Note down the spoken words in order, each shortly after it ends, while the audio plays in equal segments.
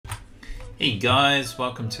Hey guys,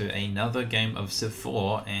 welcome to another game of Civ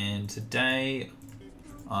 4, and today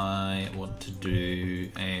I want to do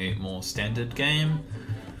a more standard game,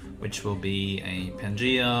 which will be a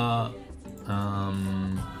Pangaea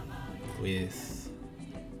with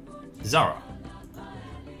Zara.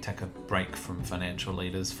 Take a break from financial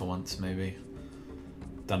leaders for once, maybe.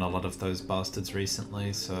 Done a lot of those bastards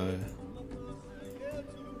recently, so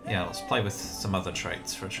yeah, let's play with some other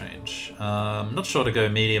traits for a change. Not sure to go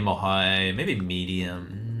medium or high, maybe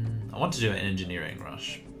medium. I want to do an engineering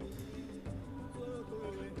rush.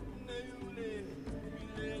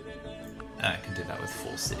 I can do that with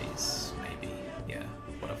 4 cities, maybe. Yeah,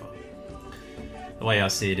 whatever. The way I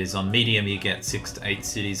see it is on medium you get 6 to 8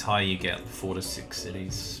 cities, high you get 4 to 6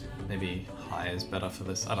 cities. Maybe high is better for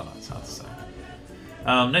this, I don't know, it's hard to say.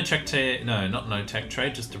 No tech trade, no tech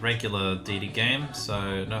trade, just a regular Deity game,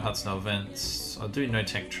 so no huts, no events. I'll do no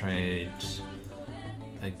tech trade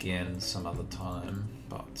again some other time,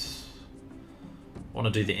 but I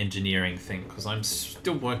want to do the engineering thing because I'm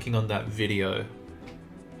still working on that video.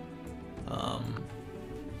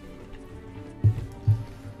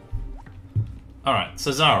 Alright,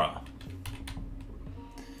 so Zara.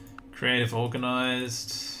 Creative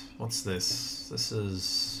organized. What's this? This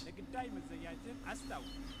is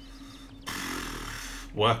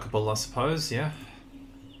workable, I suppose, yeah.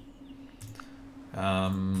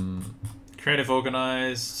 Creative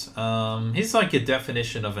organized. He's like your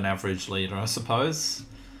definition of an average leader, I suppose.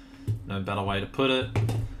 No better way to put it.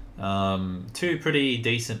 2 pretty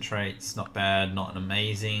decent traits, not bad, not an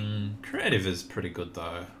amazing. Creative is pretty good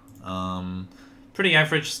though. Pretty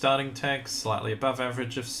average starting tech, slightly above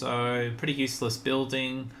average if so. Pretty useless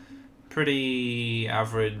building. Pretty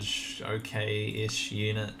average, okay-ish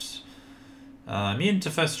unit. Immune to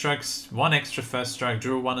first strikes, 1 extra first strike,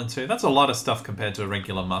 drill 1 and 2. That's a lot of stuff compared to a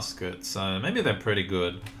regular musket, so maybe they're pretty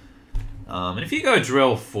good. And if you go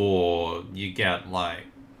drill 4, you get like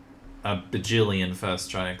a bajillion first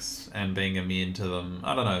strikes and being immune to them.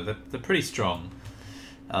 I don't know, they're pretty strong.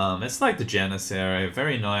 It's like the Janissary, a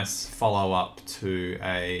very nice follow-up to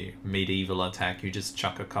a medieval attack. You just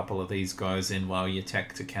chuck a couple of these guys in while you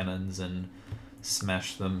tech to cannons and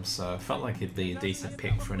smash them, so I felt like it'd be a decent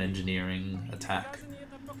pick for an engineering attack.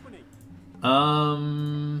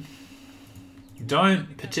 Don't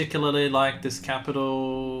particularly like this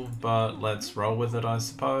capital, but let's roll with it, I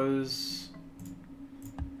suppose.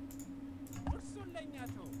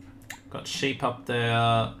 Got sheep up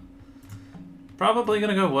there. Probably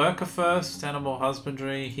gonna go worker first, animal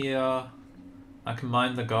husbandry here. I can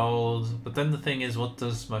mine the gold, but then the thing is, what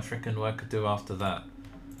does my frickin' worker do after that?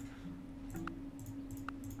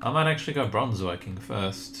 I might actually go bronze working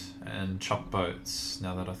first and chop boats,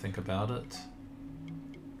 now that I think about it.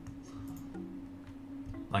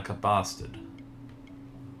 Like a bastard.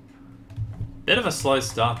 Bit of a slow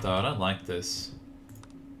start though, I don't like this.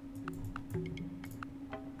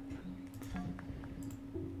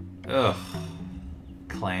 Ugh.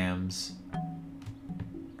 Clams.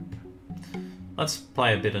 Let's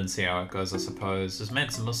play a bit and see how it goes, I suppose. Is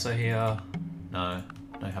Mansa Musa here? No.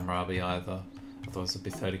 No Hammurabi either. Otherwise it'd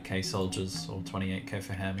be 30k soldiers or 28k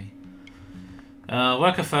for Hammy.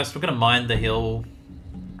 Worker first, we're gonna mine the hill,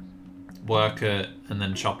 work it, and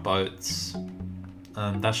then chop boats.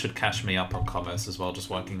 That should cash me up on commerce as well,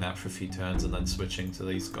 just working that for a few turns and then switching to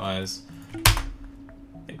these guys.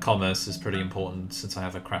 I think commerce is pretty important since I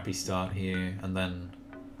have a crappy start here, and then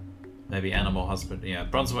maybe animal husbandry. Yeah,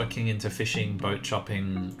 bronze working into fishing, boat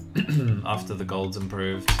chopping after the gold's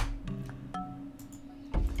improved.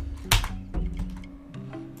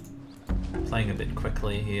 Playing a bit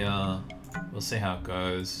quickly here. We'll see how it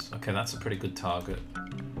goes. Okay, that's a pretty good target.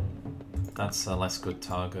 That's a less good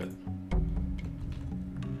target.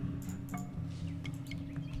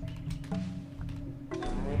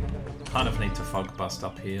 Kind of need to fog bust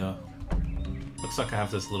up here. Looks like I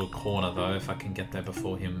have this little corner though, if I can get there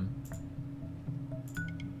before him.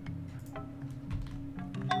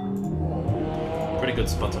 Pretty good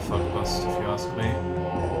spot to fog bust, if you ask me.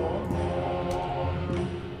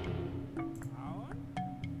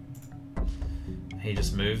 He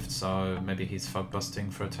just moved, so maybe he's fog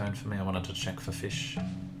busting for a turn for me. I wanted to check for fish.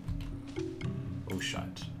 Oh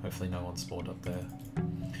shite. Hopefully no one spawned up there.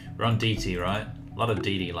 We're on Deity, right? A lot of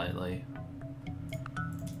Deity lately.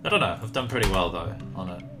 I don't know, I've done pretty well though on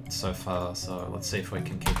it so far, so let's see if we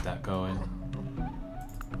can keep that going.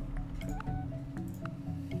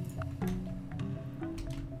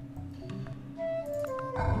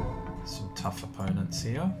 Some tough opponents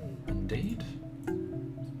here, indeed.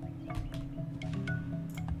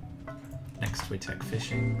 Next we take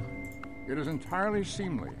fishing. It is entirely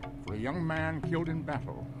seemly for for a young man killed in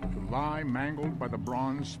battle to lie mangled by the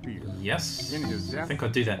bronze spear. Yes. In his death, I think I'll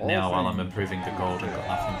do that now while I'm improving the gold. I've got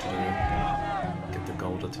nothing to do. Get the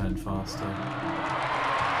gold to turn faster.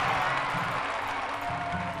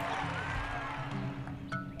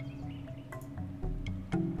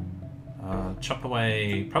 Chop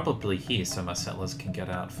away probably here so my settlers can get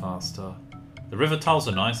out faster. The river tiles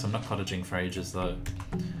are nice. I'm not cottaging for ages though.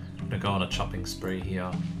 I'm gonna go on a chopping spree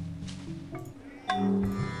here.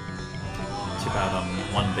 Too bad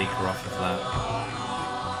I'm one beaker off of that.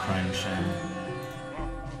 Crying shame.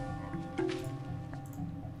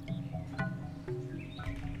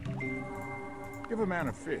 Give a man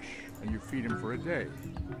a fish, and you feed him for a day.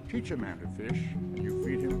 Teach a man to fish, and you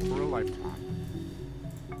feed him for a lifetime.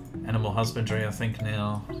 Animal husbandry, I think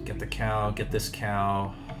now. Get the cow, get this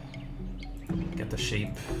cow. Get the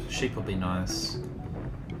sheep. Sheep will be nice.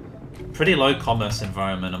 Pretty low commerce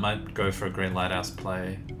environment. I might go for a Green Lighthouse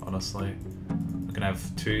play, honestly. We're gonna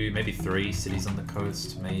have 2, maybe 3 cities on the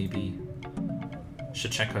coast, maybe.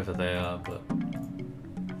 Should check over there, but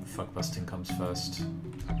fuck busting comes first.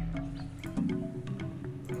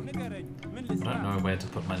 I don't know where to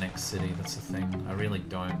put my next city, that's the thing. I really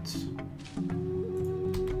don't.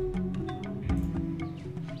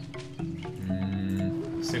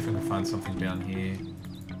 See if we can find something down here.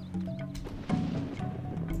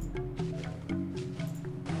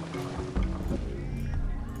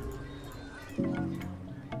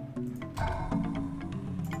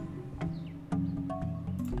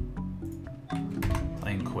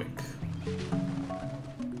 Playing quick.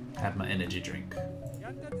 Had my energy drink.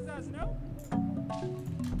 There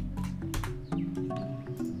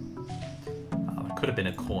could have been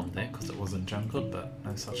a corn there because it wasn't jungled, but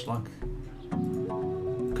no such luck.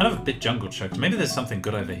 Kind of a bit jungle choked. Maybe there's something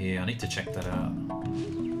good over here. I need to check that out.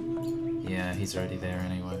 Yeah, he's already there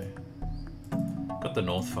anyway. Got the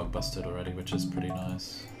North Fog busted already, which is pretty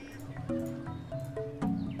nice.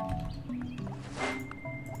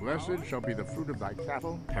 Blessed shall be the fruit of thy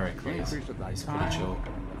cattle, Pericles. increase of thy He's kine, pretty chill.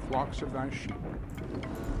 the flocks of thy sheep.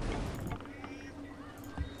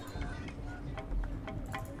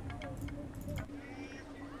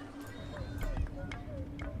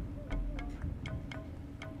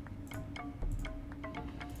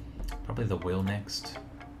 Probably the wheel next.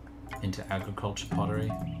 Into agriculture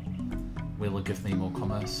pottery. Wheel will give me more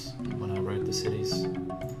commerce when I road the cities.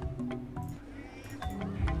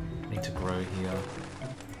 Need to grow here.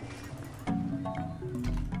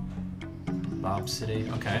 Barb City.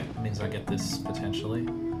 Okay, means I get this potentially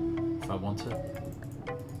if I want it.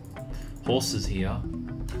 Horses here.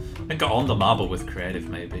 I think go on the marble with creative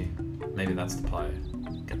maybe. Maybe that's the play.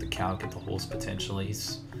 Get the cow, get the horse potentially.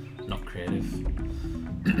 He's not creative.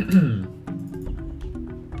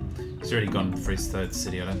 He's already gone for his 3rd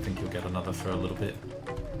city. I don't think he'll get another for a little bit.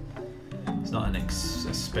 He's not an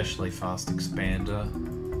especially fast expander,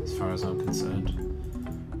 as far as I'm concerned.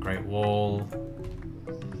 Great Wall.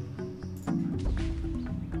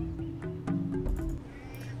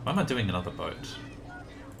 Why am I doing another boat?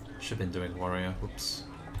 Should have been doing warrior. Whoops.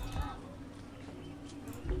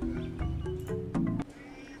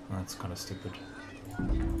 Oh, that's kind of stupid.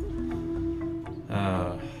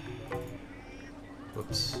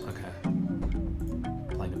 Whoops, okay.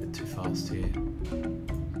 Playing a bit too fast here.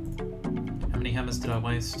 How many hammers did I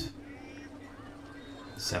waste?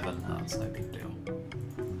 7, that's no big deal.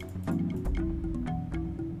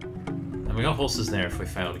 And we got horses there if we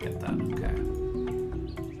fail to get that, okay.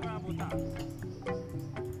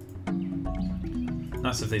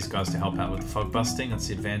 Nice of these guys to help out with the fog busting, that's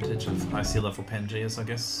the advantage of high sea level Pangeas, I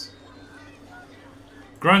guess.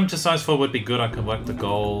 Growing to size 4 would be good, I could work the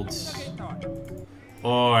golds.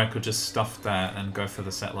 Or I could just stuff that and go for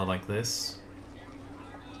the settler like this.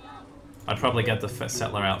 I'd probably get the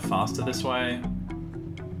settler out faster this way.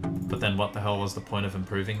 But then what the hell was the point of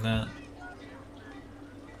improving that?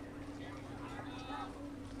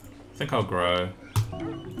 I think I'll grow.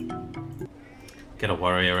 Get a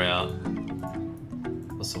warrior out.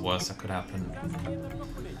 What's the worst that could happen?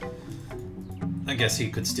 I guess he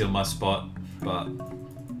could steal my spot, but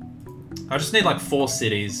I just need like 4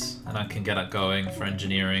 cities and I can get it going for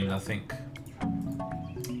engineering, I think.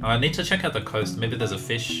 I need to check out the coast. Maybe there's a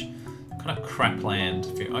fish. Kind of crap land.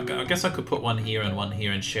 I guess I could put one here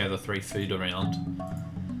and share the 3 food around.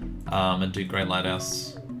 And do Great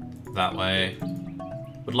Lighthouse that way.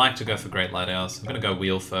 Would like to go for Great Lighthouse. I'm going to go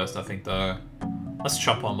wheel first, I think, though. Let's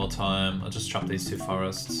chop one more time. I'll just chop these 2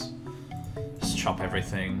 forests. Just chop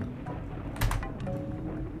everything.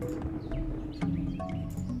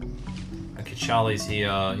 Charlie's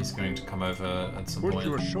here. He's going to come over at some point. Put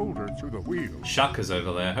your shoulder to the wheel. Shaka's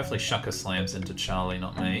over there. Hopefully Shaka slams into Charlie,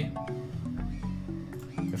 not me.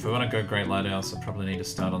 If we want to go Great Lighthouse, I probably need to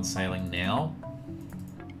start on sailing now.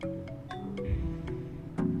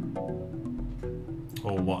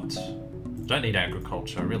 Or what? Don't need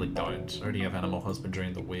agriculture, I really don't. I already have animal husbandry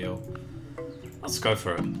in the wheel. Let's go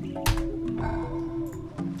for it.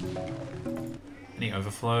 Any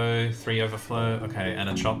overflow? 3 overflow? Okay, and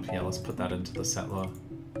a chop. Yeah, let's put that into the settler.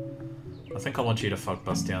 I think I want you to fog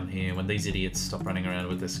bust down here. When these idiots stop running around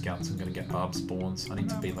with their scouts, I'm going to get barb spawns. I need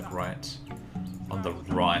to be like right on the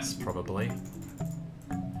rice, probably.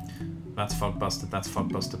 That's fog busted. That's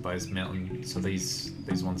fog busted by his mountain. So these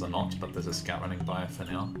ones are not, but there's a scout running by for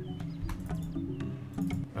now.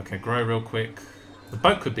 Okay, grow real quick. The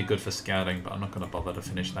boat could be good for scouting, but I'm not going to bother to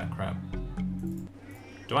finish that crap.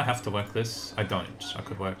 Do I have to work this? I don't. I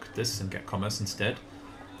could work this and get commerce instead.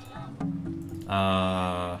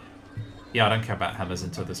 Yeah, I don't care about hammers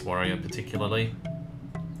into this warrior particularly.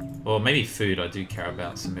 Or maybe food I do care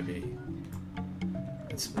about, so maybe...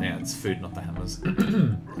 it's food, not the hammers.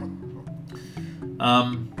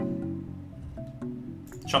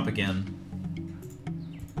 Chop again.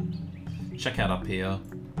 Check out up here.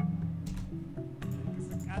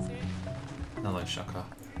 Hello, Shaka.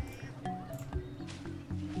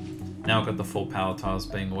 Now I've got the full power tiles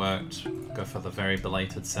being worked. Go for the very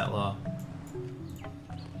belated settler.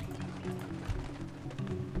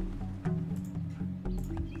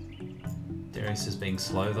 Darius is being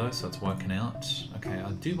slow though, so it's working out. Okay,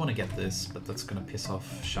 I do want to get this, but that's going to piss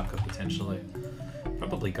off Shaka potentially.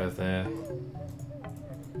 Probably go there.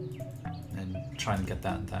 And try and get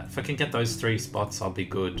that and that. If I can get those 3 spots, I'll be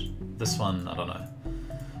good. This one, I don't know.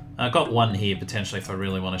 I've got 1 here potentially if I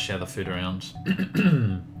really want to share the food around.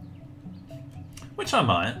 Which I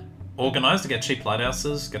might. Organise to get cheap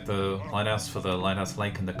lighthouses. Get the lighthouse for the lighthouse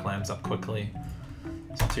lake and the clams up quickly.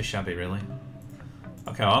 It's not too shabby really.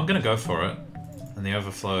 Okay, well, I'm going to go for it. And the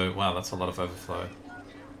overflow, wow, that's a lot of overflow.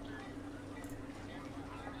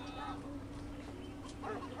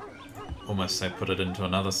 Almost say put it into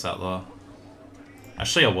another settler.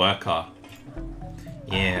 Actually a worker.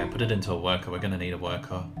 Yeah, put it into a worker. We're going to need a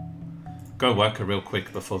worker. Go worker real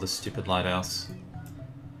quick before the stupid lighthouse.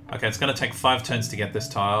 Okay, it's going to take 5 turns to get this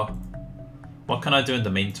tile. What can I do in the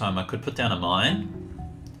meantime? I could put down a mine.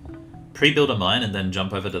 Pre-build a mine and then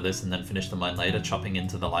jump over to this and then finish the mine later, chopping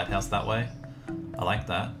into the lighthouse that way. I like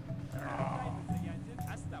that.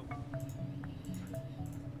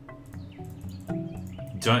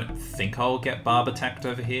 Don't think I'll get barb attacked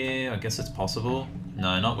over here. I guess it's possible.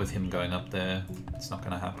 No, not with him going up there. It's not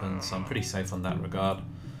going to happen, so I'm pretty safe on that regard.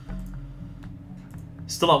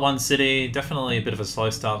 Still at 1 city. Definitely a bit of a slow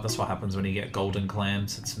start. That's what happens when you get golden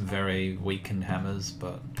clams. It's very weak in hammers,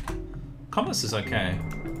 but commerce is okay.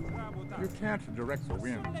 You can't direct the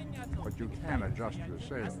wind, but you can adjust your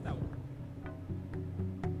sail.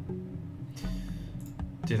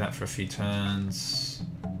 Do that for a few turns.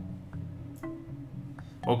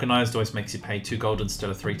 Organised always makes you pay 2 gold instead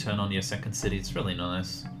of 3 turn on your second city. It's really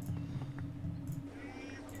nice.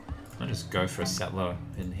 I'll just go for a settler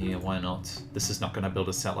in here. Why not? This is not going to build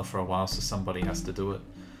a settler for a while, so somebody has to do it.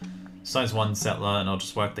 Size 1 settler, and I'll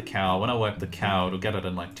just work the cow. When I work the cow, it'll get it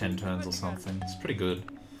in like 10 turns or something. It's pretty good.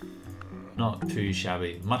 Not too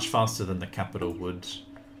shabby. Much faster than the capital would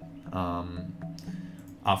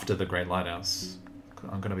after the Great Lighthouse.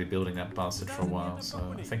 I'm going to be building that bastard for a while,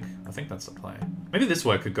 so I think that's the play. Maybe this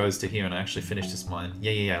worker goes to here and I actually finish this mine.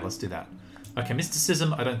 Yeah, let's do that. Okay,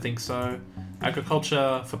 mysticism, I don't think so.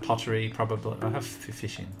 Agriculture for pottery, probably. I have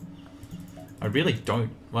fishing. I really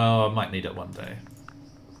don't. Well, I might need it one day.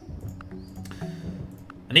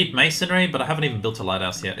 I need masonry, but I haven't even built a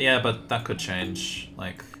lighthouse yet. Yeah, but that could change.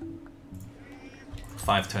 Like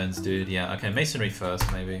 5 turns, dude. Yeah, okay, masonry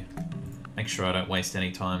first, maybe. Make sure I don't waste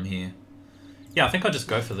any time here. Yeah, I think I'll just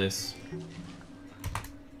go for this.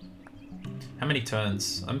 How many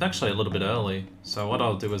turns? I'm actually a little bit early, so what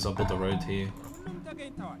I'll do is I'll build the road here.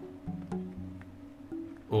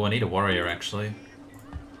 Oh, I need a warrior, actually.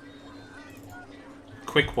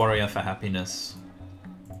 Quick warrior for happiness.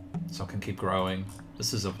 So I can keep growing.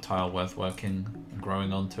 This is a tile worth working and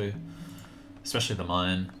growing onto. Especially the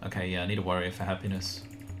mine. Okay, yeah, I need a warrior for happiness.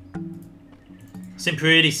 Seem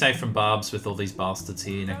pretty safe from barbs with all these bastards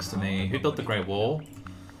here next to me. Who built the Great Wall?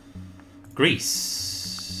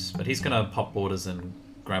 Greece. But he's gonna pop borders and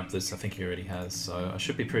grab this. I think he already has. So I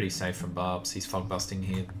should be pretty safe from barbs. He's fog busting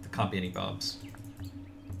here. There can't be any barbs.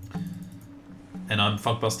 And I'm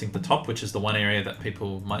fog busting the top, which is the one area that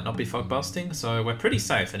people might not be fog busting. So we're pretty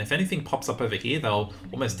safe. And if anything pops up over here, they'll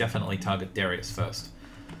almost definitely target Darius first.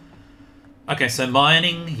 Okay, so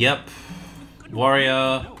mining, yep.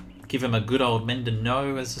 Warrior, give him a good old Mender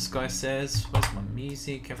no, as this guy says. Where's my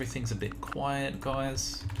music? Everything's a bit quiet,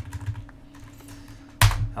 guys.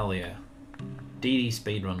 Hell yeah. Deity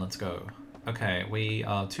speedrun, let's go. Okay, we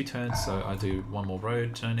are 2 turns, so I do 1 more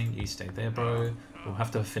road turning. You stay there, bro. We'll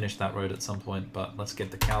have to finish that road at some point, but let's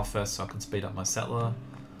get the cow first so I can speed up my settler.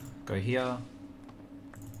 Go here.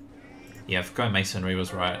 Yeah, if Go Masonry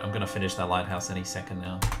was right, I'm gonna finish that lighthouse any second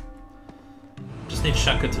now. Just need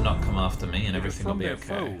Shaka to not come after me and everything will be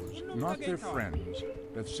okay. Foes, not their friends,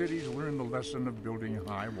 that cities learn the lesson of building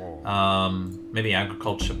high walls. Maybe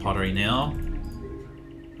agriculture pottery now.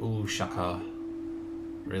 Ooh, Shaka.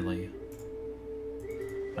 Really?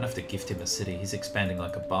 I'd have to gift him a city. He's expanding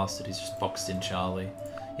like a bastard. He's just boxed in Charlie.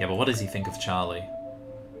 Yeah, but what does he think of Charlie?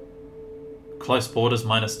 Close borders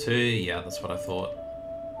 -2? Yeah, that's what I thought.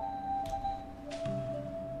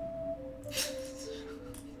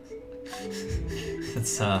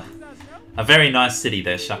 It's a very nice city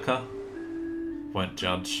there, Shaka. Won't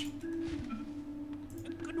judge.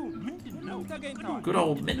 Good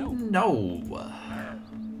old no.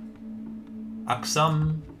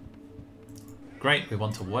 Aksum. Great, we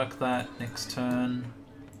want to work that next turn.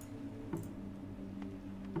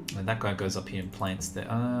 And that guy goes up here and plants there.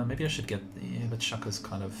 Maybe I should get... Yeah, but Shaka's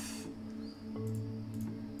kind of...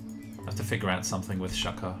 I have to figure out something with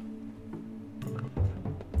Shaka.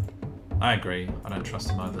 I agree. I don't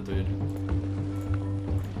trust him either, dude.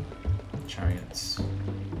 Chariots.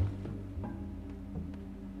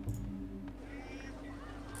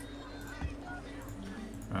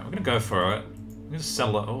 Alright, we're gonna go for it. I'm gonna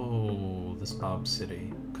sell it. Oh, this Barb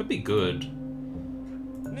City. Could be good.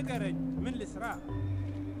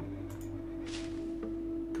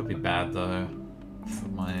 Could be bad though. For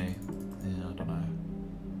my... Yeah, I don't know.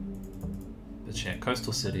 But yeah,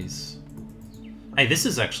 coastal cities. Hey, this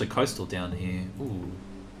is actually coastal down here. Ooh.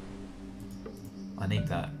 I need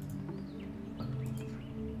that. I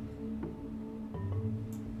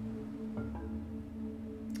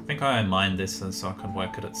think I mine this so I can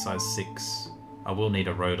work it at size 6. I will need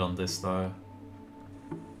a road on this though.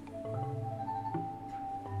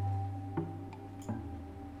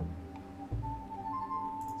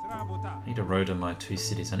 I need a road in my 2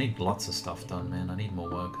 cities. I need lots of stuff done, man. I need more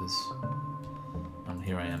workers. And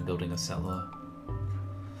here I am building a settler.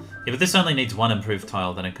 Yeah, but this only needs 1 improved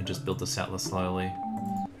tile, then I can just build the settler slowly.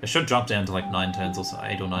 It should drop down to like 9 turns or so,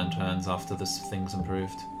 8 or 9 turns after this thing's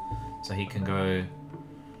improved. So he can go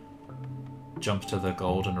jump to the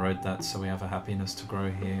gold and road that so we have a happiness to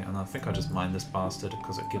grow here. And I think I just mine this bastard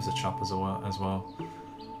because it gives a chop as well.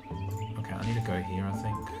 Okay, I need to go here, I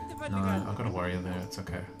think. No, I've got a warrior there, it's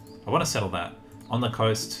okay. I want to settle that. On the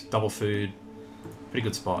coast, double food, pretty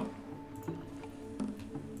good spot.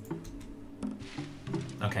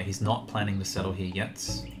 Okay, he's not planning to settle here yet.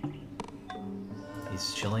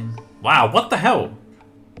 He's chilling. Wow, what the hell?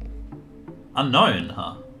 Unknown,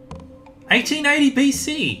 huh? 1880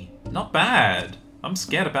 BC! Not bad. I'm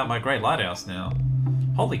scared about my Great Lighthouse now.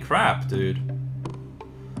 Holy crap, dude.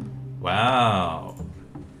 Wow.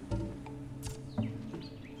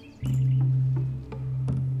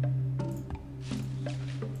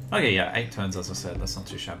 Okay, yeah, 8 turns as I said. That's not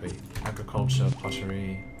too shabby. Agriculture,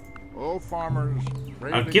 pottery. Oh, farmers.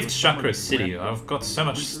 I'll gift Chakra City. I've got so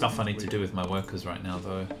much stuff I need to do with my workers right now,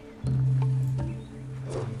 though.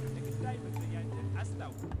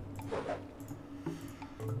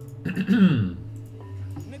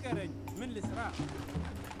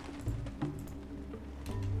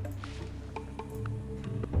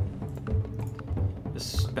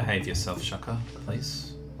 Just behave yourself, Shaka,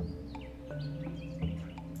 please.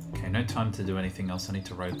 Okay, no time to do anything else. I need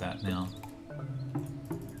to road that now.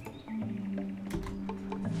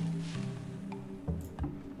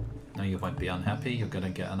 No, you won't be unhappy. You're gonna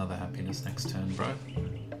get another happiness next turn, bro.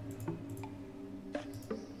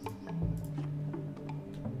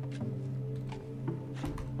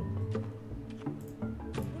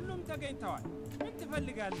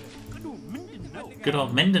 Good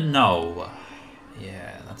old Menden no.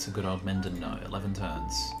 Yeah, that's a good old Menden no. 11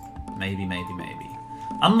 turns. Maybe, maybe, maybe.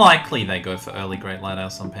 Unlikely they go for early Great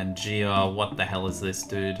Lighthouse on Pangea. What the hell is this,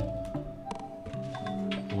 dude?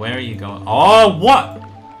 Where are you going? Oh, what?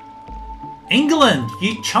 England,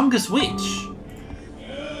 you Chungus witch.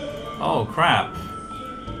 Oh, crap.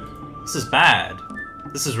 This is bad.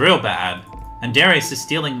 This is real bad. And Darius is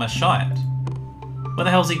stealing my shite. Where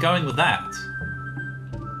the hell's he going with that?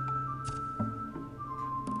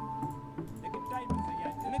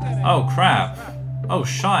 Oh, crap. Oh,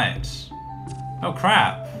 shite. Oh,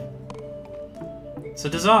 crap. It's a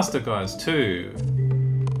disaster, guys. 2.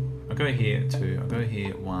 Okay, go here, 2. I'll go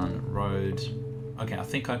here, 1. Road. Okay, I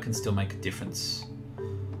think I can still make a difference.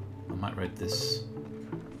 I might road this.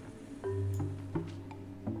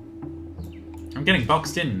 I'm getting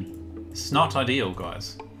boxed in. It's not ideal,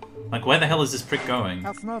 guys. Like, where the hell is this prick going?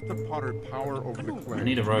 Hath not the potter power over the clay? I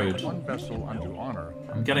need a road. One vessel unto honor.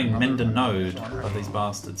 I'm getting mend and node by these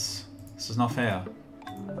bastards. This is not fair.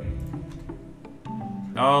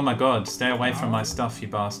 Oh my god, stay away from my stuff, you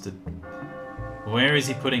bastard. Where is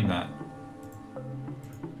he putting that?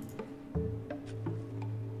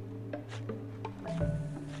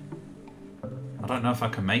 I don't know if I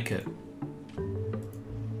can make it.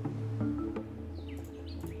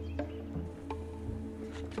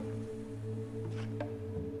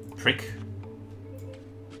 Prick.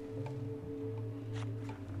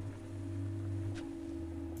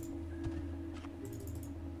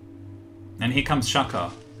 And here comes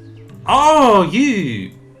Shaka. Oh,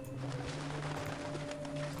 you!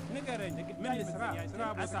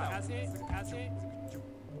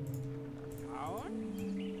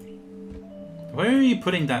 Where are you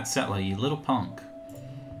putting that settler, you little punk?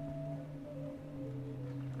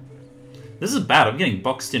 This is bad. I'm getting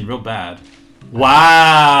boxed in real bad.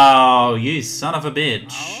 Wow, you son of a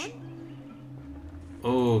bitch.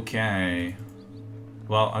 Okay.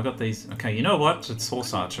 Well, I got these. Okay, you know what? It's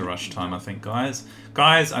horse archer rush time, I think, guys.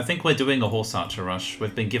 Guys, I think we're doing a horse archer rush.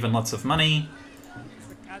 We've been given lots of money.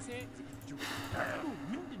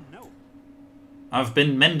 I've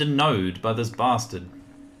been mend and node by this bastard.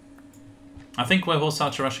 I think we're horse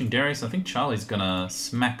archer rushing Darius. I think Charlie's gonna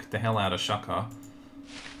smack the hell out of Shaka.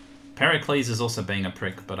 Pericles is also being a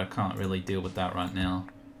prick, but I can't really deal with that right now.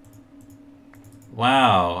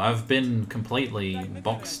 Wow, I've been completely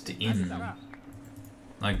boxed in.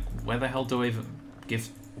 Like, where the hell do I even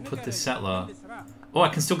put this settler? Oh, I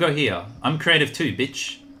can still go here. I'm creative too,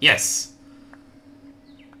 bitch. Yes!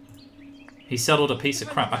 He settled a piece of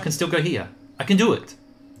crap. I can still go here. I can do it.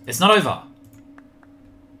 It's not over.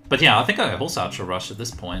 But yeah, I think I have horse archer rush at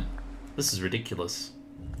this point. This is ridiculous.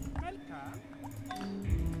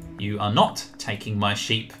 You are not taking my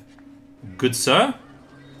sheep, good sir.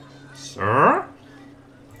 Sir?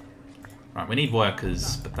 Right, we need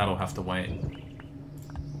workers, but that'll have to wait.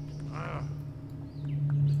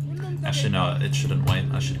 Actually, no, it shouldn't wait.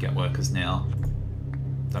 I should get workers now.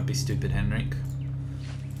 Don't be stupid, Henrik.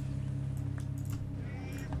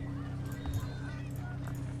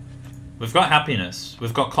 We've got happiness,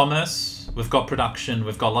 we've got commerce, we've got production,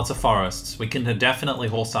 we've got lots of forests. We can definitely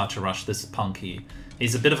horse archer rush this punky.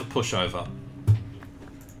 He's a bit of a pushover.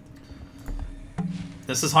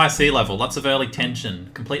 This is high sea level, lots of early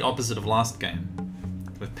tension. Complete opposite of last game.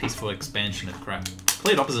 With peaceful expansion and crap.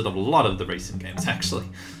 Complete opposite of a lot of the recent games, actually.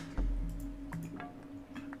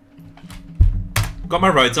 Got my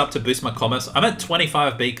roads up to boost my commerce. I'm at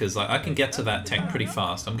 25 beakers, like I can get to that tech pretty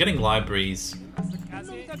fast. I'm getting libraries.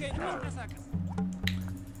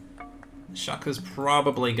 Shaka's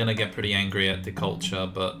probably gonna get pretty angry at the culture,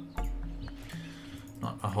 but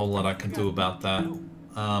not a whole lot I can do about that.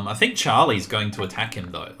 I think Charlie's going to attack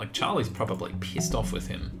him though. Like Charlie's probably pissed off with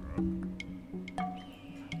him.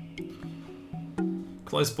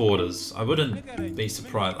 Close borders. I wouldn't be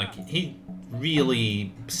surprised. Like he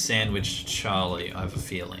really sandwiched Charlie, I have a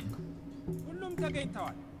feeling.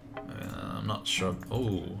 I'm not sure.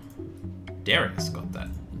 Oh, Darius got that.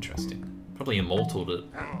 Interesting. Probably immortaled it.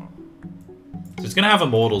 So it's going to have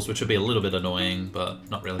immortals, which would be a little bit annoying, but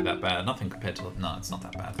not really that bad. Nothing compared to... No, it's not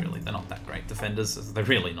that bad, really. They're not that great defenders. They're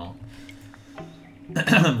really not.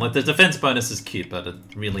 Like, the defense bonus is cute, but it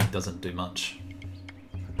really doesn't do much.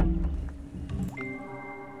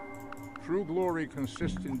 True glory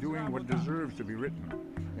consists in doing what deserves to be written.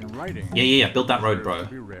 In writing... Yeah. Build that road, bro.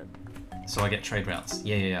 So I get trade routes.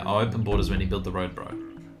 Yeah. I'll open borders when you build the road, bro.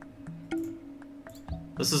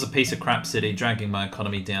 This is a piece of crap city, dragging my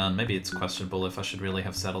economy down. Maybe it's questionable if I should really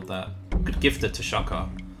have settled that. Could gift it to Shaka.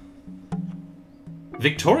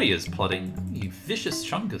 Victoria's plotting. You vicious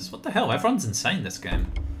chungus. What the hell? Everyone's insane this game.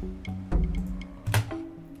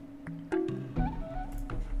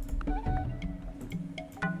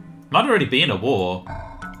 Might already be in a war.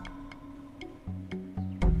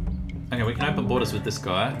 Okay, we can open borders with this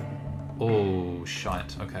guy. Oh,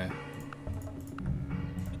 shite. Okay.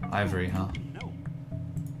 Ivory, huh?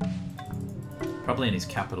 Probably in his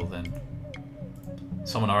capital then.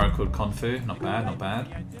 Someone oracled Confu. Not bad, not bad.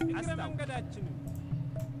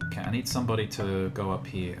 Okay, I need somebody to go up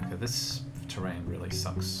here. Okay, this terrain really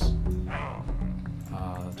sucks. Do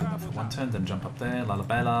that for one turn, then jump up there.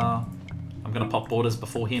 Lalabella. I'm gonna pop borders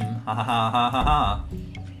before him. Ha ha ha ha ha ha.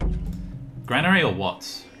 Granary or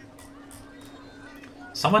what?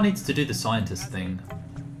 Someone needs to do the scientist thing.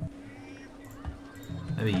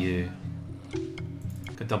 Maybe you.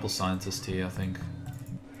 Got double scientist here, I think.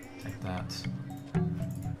 Take that.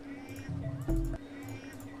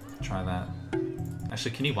 Try that.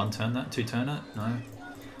 Actually, can you one turn that? Two turn it? No.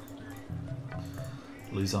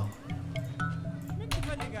 Loser.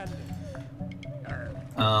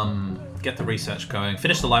 Get the research going.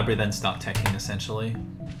 Finish the library, then start teching, essentially.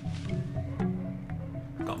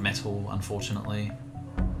 Got metal, unfortunately.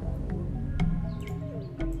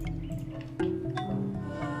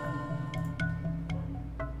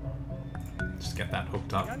 Just get that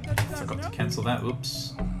hooked up. Forgot to cancel that,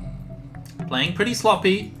 oops. Playing pretty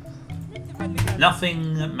sloppy.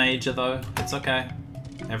 Nothing major though, it's okay.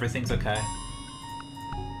 Everything's okay.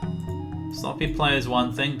 Sloppy play is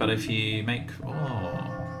one thing, but if you make... Oh.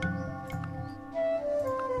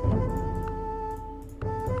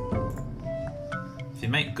 If you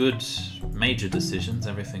make good major decisions,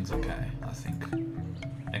 everything's okay, I think.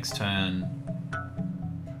 Next turn...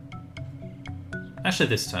 Actually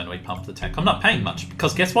this turn we pump the tech. I'm not paying much,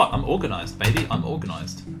 because guess what? I'm organised, baby. I'm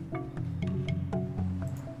organised.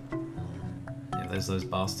 Yeah, there's those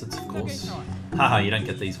bastards, of course. Haha, you don't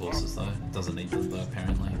get these horses though. Doesn't need them though,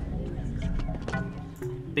 apparently.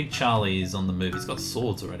 Big Charlie's on the move. He's got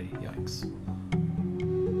swords already. Yikes.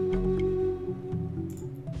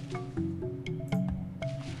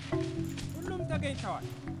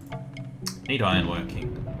 Need iron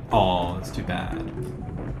working. Oh, that's too bad.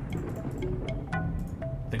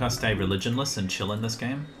 I think I stay religionless and chill in this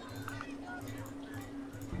game.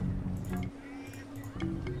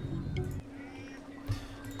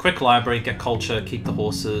 Quick library, get culture, keep the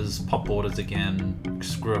horses, pop borders again,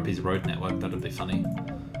 screw up his road network, that would be funny.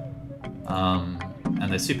 And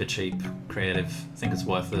they're super cheap, creative, I think it's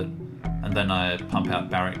worth it. And then I pump out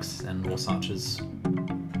barracks and horse archers. I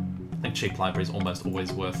think cheap library is almost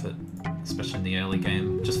always worth it, especially in the early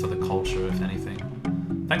game, just for the culture, if anything.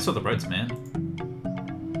 Thanks for the roads, man.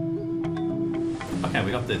 Okay,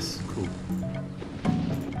 we got this. Cool.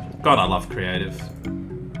 God, I love creative.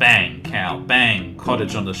 Bang, cow. Bang,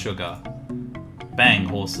 cottage on the sugar. Bang,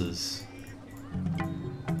 horses.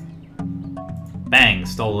 Bang,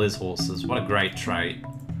 stole his horses. What a great trait.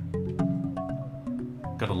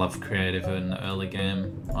 Gotta love creative in an early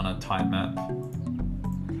game on a tight map.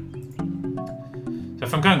 So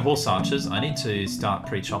if I'm going horse archers, I need to start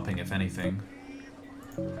pre-chopping, if anything.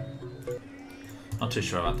 Not too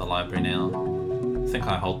sure about the library now. I think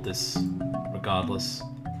I hold this regardless.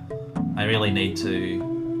 I really need to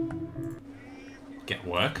get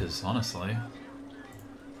workers, honestly.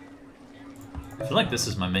 I feel like this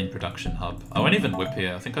is my main production hub. I won't even whip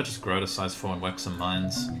here. I think I'll just grow to size 4 and work some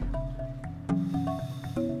mines.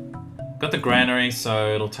 Got the granary,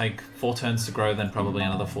 so it'll take 4 turns to grow, then probably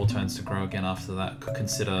another 4 turns to grow again after that. Could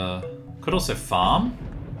consider... Could also farm.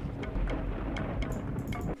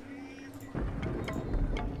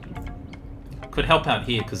 Could help out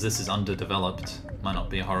here because this is underdeveloped. Might not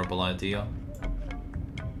be a horrible idea.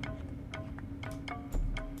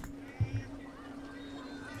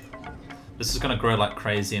 This is going to grow like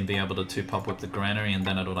crazy and be able to 2-pop with the granary, and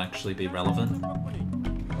then it'll actually be relevant.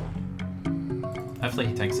 Hopefully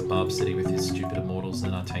he takes a Barb City with his stupid immortals,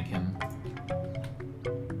 then I take him.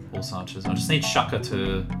 Horse archers. I just need Shaka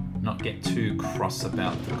to not get too cross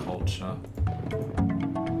about the culture.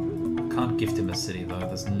 Can't gift him a city though,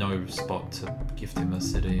 there's no spot to gift him a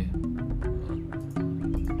city.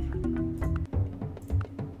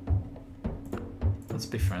 Let's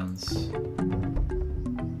be friends.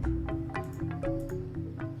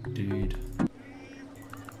 Dude.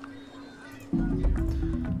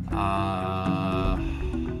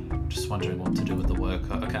 Just wondering what to do with the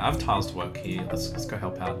worker. Okay, I have tiles to work here. Let's go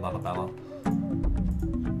help out Lalabella.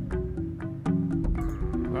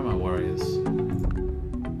 Where are my warriors?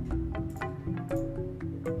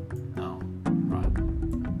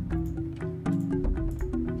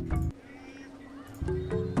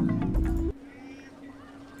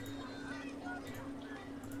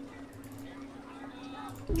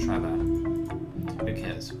 Try that. Who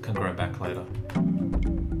cares? Can grow back later.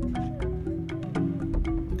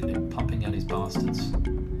 Look at him pumping out his bastards.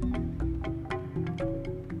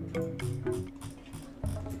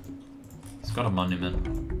 He's got a monument.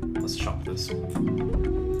 Let's chop this.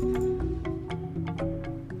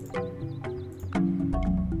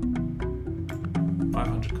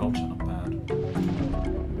 500 culture, not bad.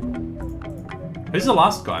 Who's the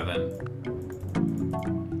last guy then?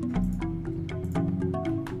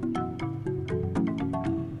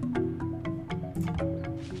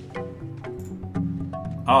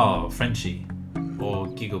 Oh, Frenchie. Or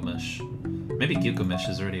Gilgamesh. Maybe Gilgamesh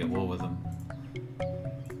is already at war with him.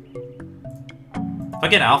 If I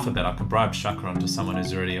get alphabet, I can bribe Shaka onto someone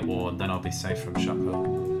who's already at war, and then I'll be safe from Shaka.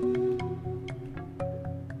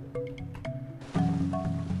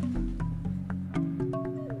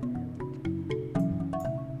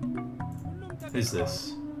 Who's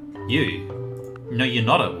this? You? No, you're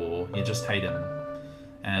not at war, you just hate him.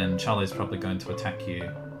 And Charlie's probably going to attack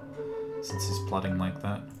you, since he's plotting like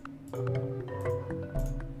that.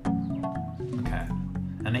 Okay.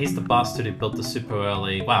 And he's the bastard who built the super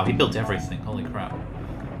early... Wow, he built everything, holy crap.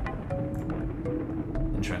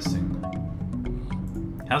 Interesting.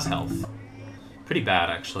 How's health? Pretty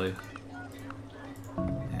bad, actually.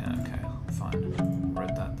 Yeah, okay, fine.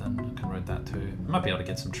 Road that then. I can road that too. I might be able to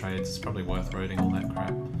get some trades. It's probably worth roading all that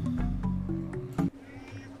crap.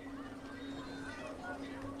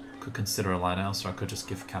 Could consider a lighthouse, or I could just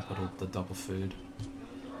give capital the double food.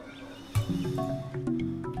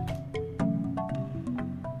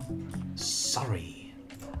 Sorry.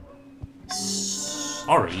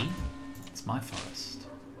 Sorry? It's my forest.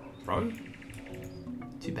 Bro?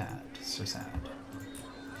 Too bad. So sad.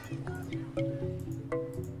 He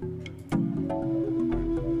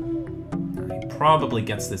probably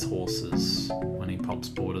gets this horses when he pops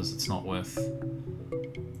borders. It's not worth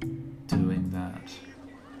doing that.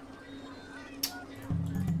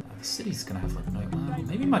 The city's gonna have like no...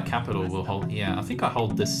 maybe my capital will hold... Yeah, I think I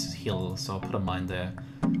hold this hill, so I'll put a mine there.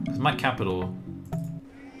 Because my capital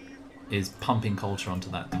is pumping culture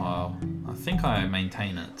onto that tile. I think I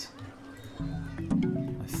maintain it.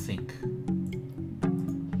 I think.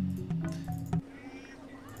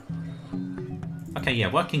 Okay,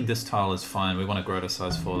 yeah, working this tile is fine. We want to grow to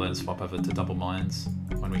size 4, then swap over to double mines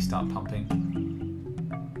when we start pumping.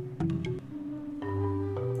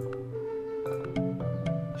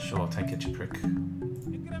 Sure, take it, you prick.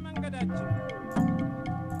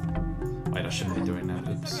 Wait, I shouldn't be doing that.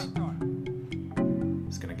 Oops.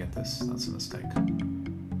 Just gonna get this. That's a mistake.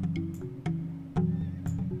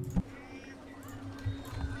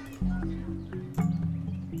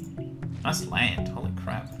 Nice land. Holy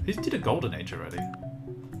crap. Who did a golden age already?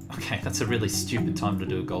 Okay, that's a really stupid time to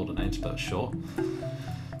do a golden age, but sure.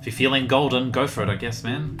 If you're feeling golden, go for it, I guess,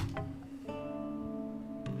 man.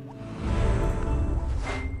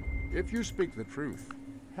 If you speak the truth,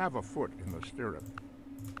 have a foot in the stirrup.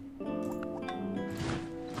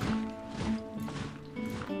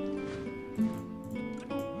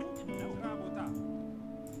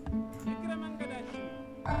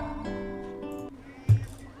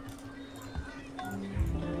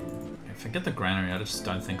 Forget the granary, I just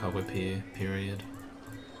don't think I'll whip here, period.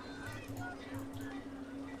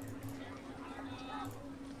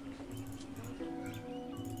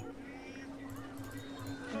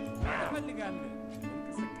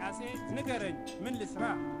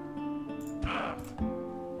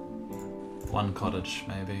 One cottage,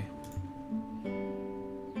 maybe.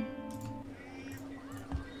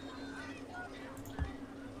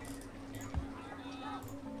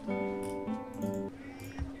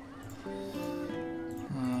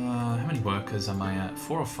 Am I at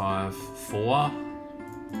 4 or 5? 4? I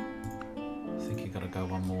think you gotta go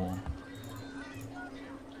one more.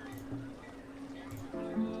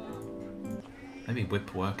 Maybe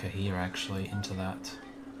whip worker here actually into that.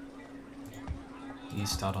 You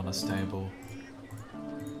start on a stable.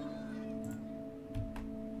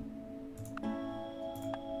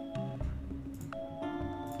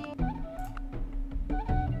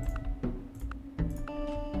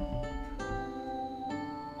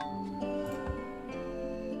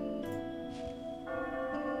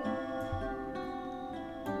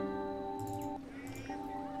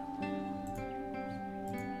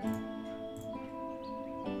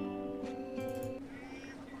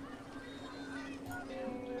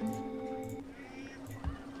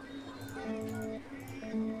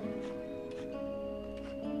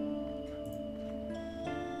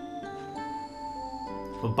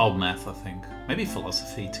 Well, bold math, I think. Maybe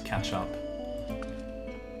philosophy to catch up.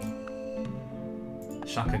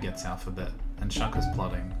 Shaka gets alphabet, and Shaka's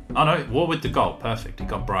plotting. Oh no, war with the gold. Perfect. He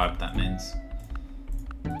got bribed, that means.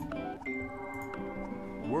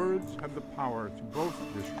 Words have the power to both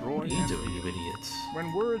destroy What are you and doing, heal. you idiots?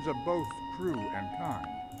 When words are both true and kind,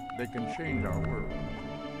 they can change our world.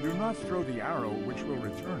 Do not throw the arrow which will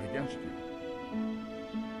return against you.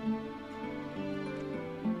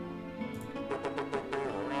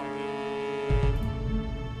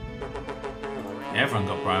 Everyone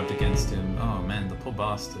got bribed against him. Oh man, the poor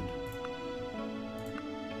bastard.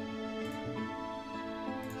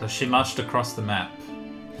 So she marched across the map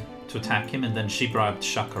to attack him, and then she bribed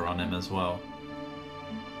Shaka on him as well.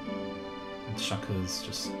 And Shaka's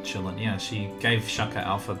just chilling. Yeah, she gave Shaka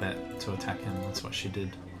alphabet to attack him. That's what she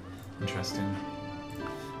did. Interesting.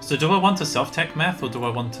 So do I want to self-tech math or do I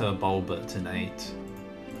want to bulb it innate?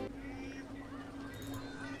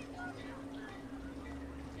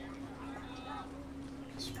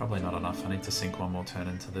 It's probably not enough. I need to sink one more turn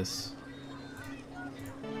into this.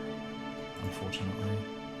 Unfortunately.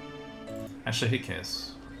 Actually, who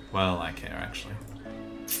cares? Well, I care, actually.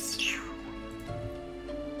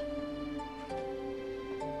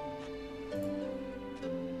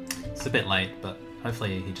 It's a bit late, but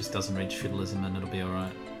hopefully he just doesn't reach feudalism and it'll be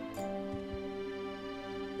alright.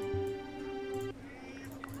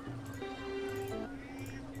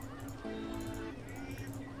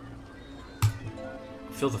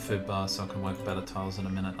 Fill the food bar so I can work better tiles in a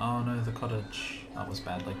minute. Oh no, the cottage. That was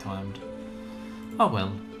badly timed. Oh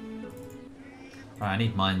well. Right, I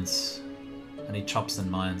need mines. I need chops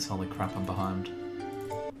and mines. Holy crap, I'm behind.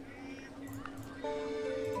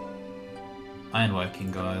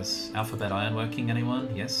 Ironworking, guys. Alphabet ironworking,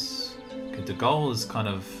 anyone? Yes. Okay, the goal is kind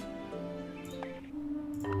of...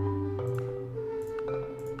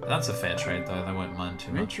 That's a fair trade, though. They won't mind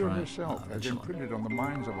too much, Nature right? herself has chilling. imprinted on the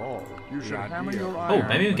minds of all. You should hammer your Oh, iron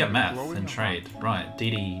maybe we when get it's math blowing and the trade. Right,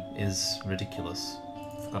 Deity is ridiculous.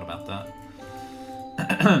 Forgot about that.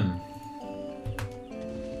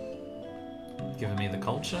 Giving me the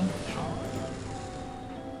culture? Sure.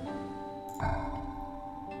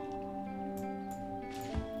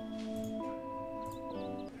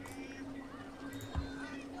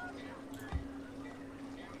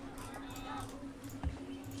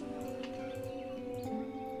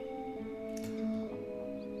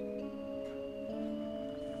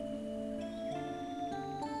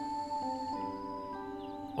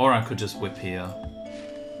 Or I could just whip here.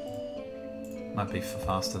 Might be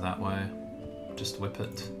faster that way. Just whip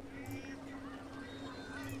it.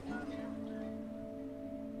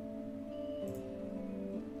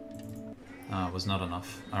 Ah, it was not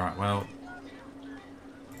enough. Alright, well...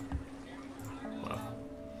 whatever.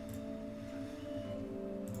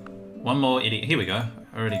 One more idiot. Here we go.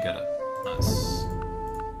 I already got it. Nice.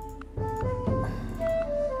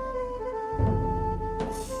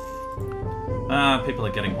 People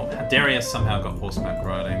are getting... Darius somehow got horseback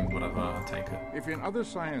riding. Whatever, I'll take it. If in other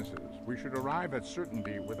sciences we should arrive at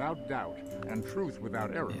certainty without doubt and truth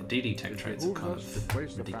without error, Yeah, DD tech traits are kind us to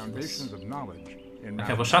place of the ridiculous. foundations of knowledge in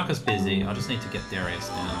Okay, well Shaka's busy. I just need to get Darius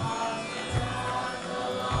down.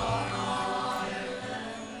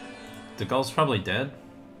 The goal's probably dead.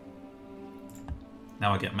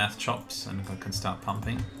 Now I get math chops and I can start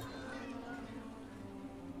pumping.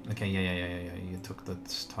 Okay, yeah, you took the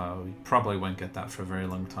tile. You probably won't get that for a very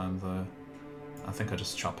long time though. I think I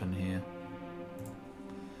just chop in here.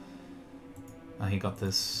 Oh, he got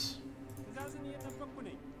this.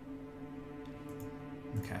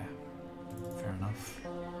 Okay, fair enough.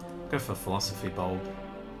 Go for philosophy bulb.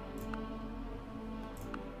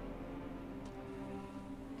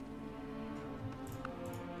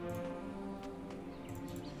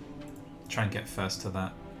 Try and get first to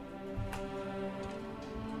that.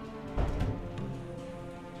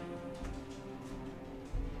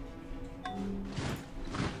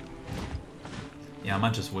 Yeah, I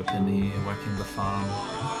might just whip in here, working the farm.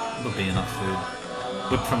 It'll be enough food.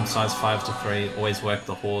 Whip from size 5 to 3, always work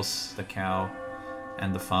the horse, the cow,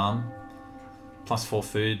 and the farm. Plus 4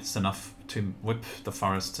 food, it's enough to whip the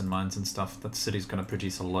forests and mines and stuff. That city's going to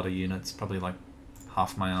produce a lot of units, probably like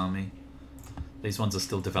half my army. These ones are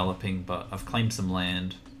still developing, but I've claimed some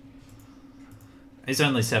land. It's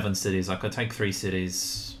only 7 cities, I could take 3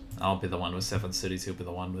 cities. I'll be the one with 7 cities, he'll be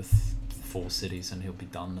the one with 4 cities, and he'll be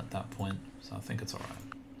done at that point. So I think it's alright.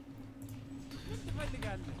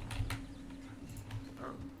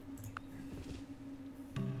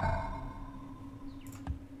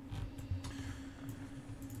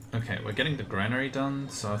 Okay, we're getting the granary done,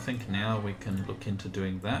 so I think now we can look into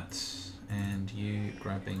doing that. And you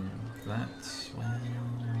grabbing that, well...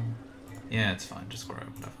 yeah, it's fine, just grow,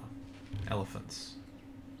 whatever. Elephants.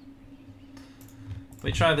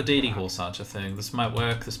 We try the Deity horse archer thing. This might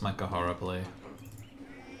work, this might go horribly.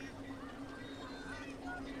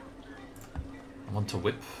 I want to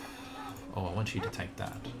whip. Oh, I want you to take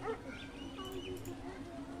that.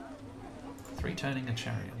 3 turning a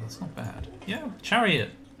chariot, that's not bad. Yeah,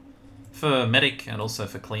 chariot! For medic and also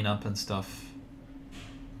for cleanup and stuff.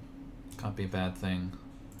 Can't be a bad thing.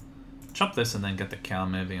 Chop this and then get the cow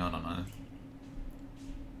maybe, I don't know.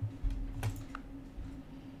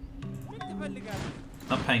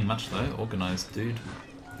 Not paying much though, organized dude.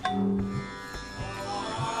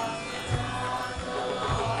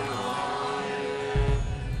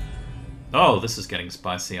 Oh, this is getting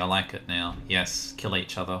spicy, I like it now. Yes, kill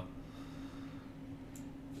each other.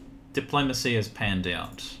 Diplomacy has panned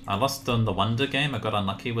out. I lost on the Wonder game, I got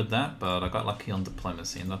unlucky with that, but I got lucky on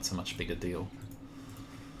Diplomacy, and that's a much bigger deal.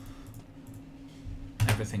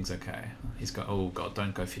 Everything's okay. He's got... Oh god,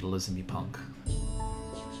 don't go feudalism, you punk.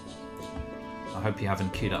 I hope you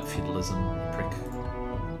haven't queued up feudalism, you prick.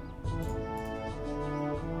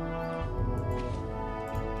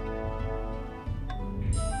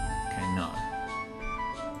 Okay, no.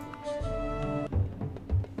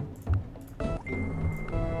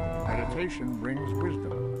 Meditation brings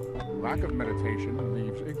wisdom. Lack of meditation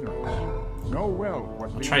leaves ignorance. Know well what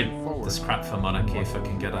I'll leads trade you forward. this crap for monarchy if I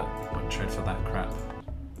can get it. I won't trade for that crap.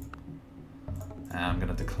 I'm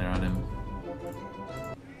gonna declare on him.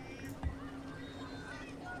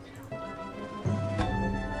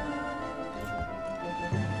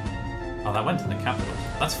 Oh, that went to the capital.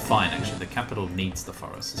 That's fine, actually. The capital needs the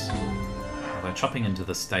forests. Although chopping into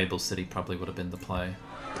the stable city probably would have been the play.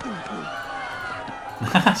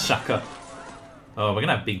 Shaka. Oh, we're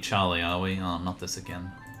gonna have Big Charlie, are we? Oh, not this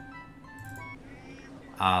again.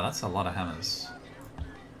 Ah, that's a lot of hammers.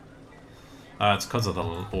 It's because of the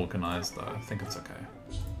organized, though. I think it's okay.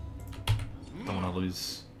 Don't want to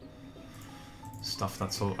lose stuff,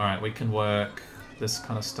 that's all. Alright, we can work this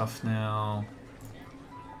kind of stuff now.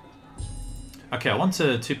 Okay, I want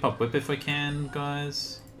to 2-pop whip if we can,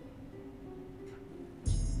 guys.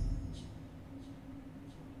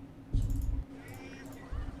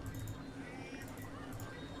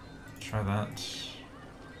 Try that.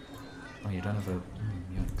 Oh, you don't have a...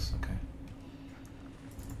 yikes, okay.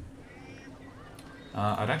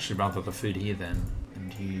 I'd actually rather the food here then,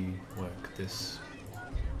 and you work this.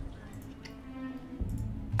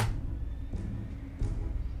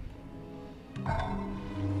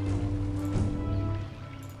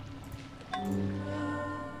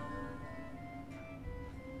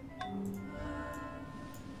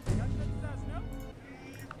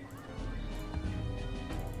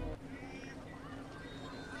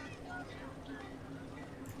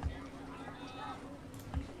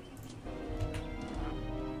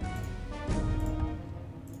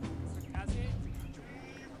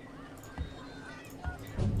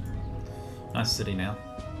 Nice city now.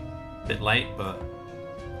 Bit late, but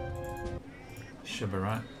should be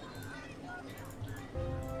right.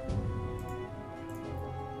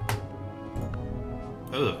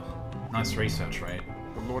 Ugh, nice research rate.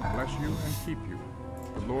 The Lord bless you and keep you.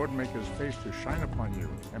 The Lord make his face to shine upon you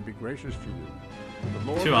and be gracious to you. The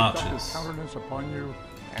Lord Two lift up archers. his countenance upon you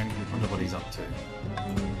and give you Wonder what he's up to.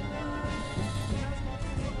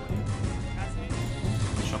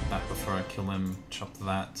 Chop that before I kill him. Chop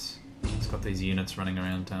that. It's got these units running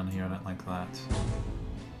around down here. I don't like that.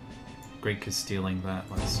 Greek is stealing that.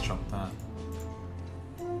 Let's chop that.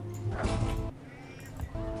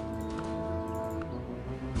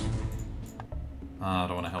 I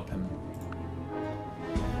don't want to help him.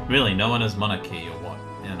 Really, no one has monarchy or what?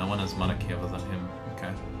 Yeah, no one has monarchy other than him.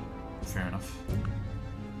 Okay, fair enough.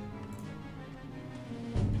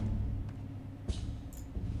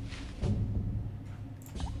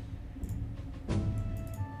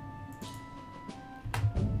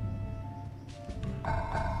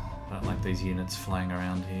 I don't like these units flying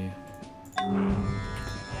around here.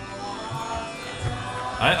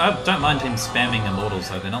 I don't mind him spamming immortals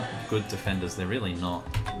though, they're not good defenders, they're really not.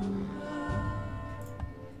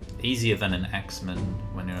 Easier than an axeman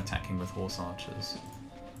when you're attacking with horse archers.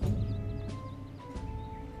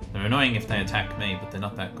 They're annoying if they attack me, but they're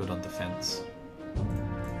not that good on defense.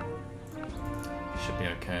 Should be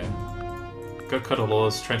okay. Go cuddle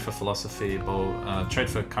laws, trade for philosophy, trade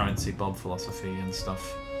for currency, bob philosophy and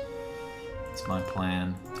stuff. That's my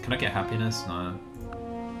plan. Can I get happiness? No.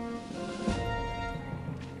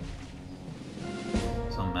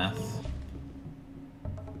 Some math.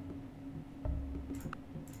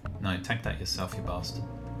 No, take that yourself, you bastard.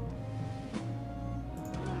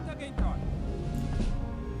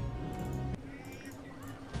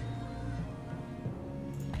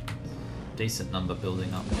 Decent number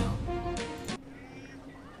building up now.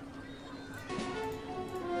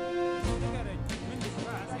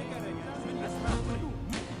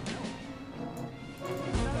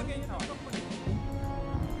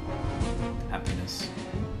 Happiness.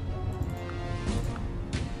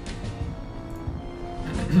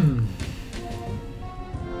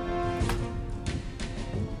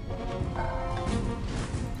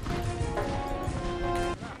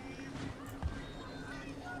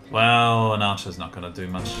 Well, an archer's not gonna do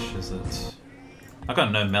much, is it? I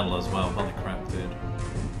got no metal as well, holy crap, dude.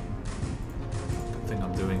 Good thing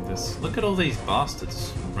I'm doing this. Look at all these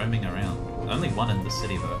bastards roaming around. Only one in the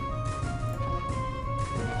city though.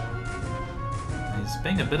 He's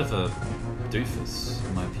being a bit of a doofus,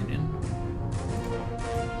 in my opinion.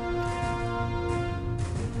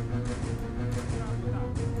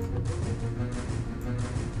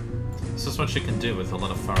 This is what you can do with a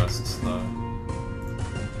lot of forests, though.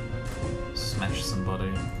 Smash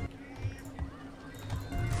somebody.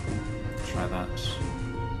 Try that.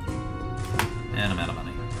 And I'm out of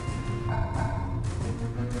money.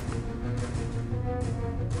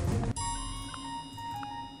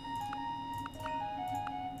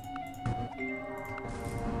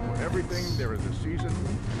 For everything, there is a season,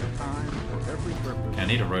 a time, for every purpose. Okay, I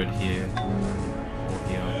need a road here. Or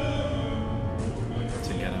here.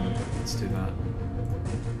 To get him. Let's do that.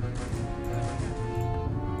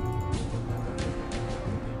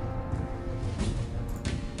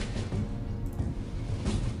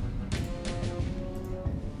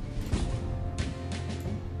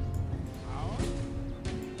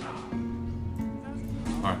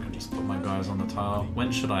 Or I can just put my guys on the tile.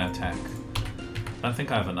 When should I attack? I don't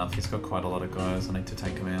think I have enough. He's got quite a lot of guys. I need to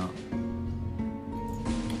take him out.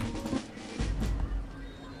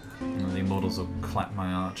 The immortals will clap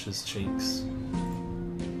my archers' cheeks.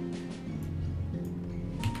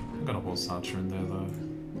 I've got a horse archer in there though.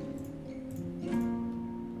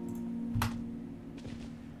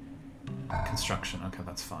 Construction, okay,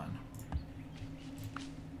 that's fine.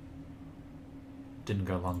 Didn't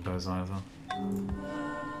go longbows either.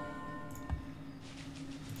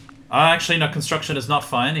 Actually, no, construction is not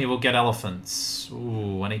fine. He will get elephants.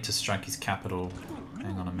 Ooh, I need to strike his capital.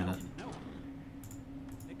 Hang on a minute.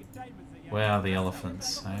 Where are the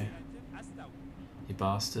elephants, eh? You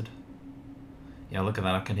bastard. Yeah, look at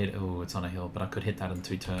that. I can hit... Oh, it's on a hill, but I could hit that in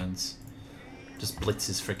 2 turns. Just blitz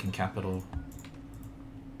his freaking capital.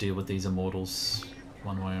 Deal with these immortals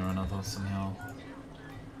one way or another somehow.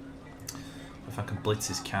 If I can blitz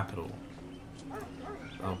his capital,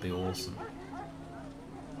 that would be awesome.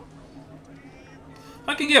 If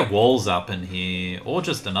I can get walls up in here, or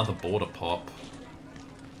just another border pop,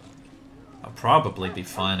 I'll probably be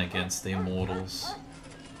fine against the immortals.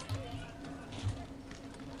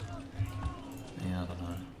 Yeah, I don't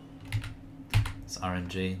know. It's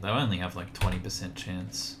RNG. They only have like 20%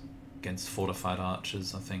 chance against fortified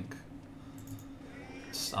archers, I think.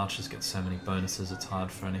 Just archers get so many bonuses, it's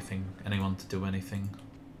hard for anyone to do anything.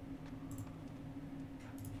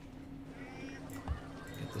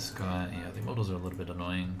 Get this guy. Yeah, the immortals are a little bit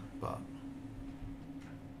annoying, but...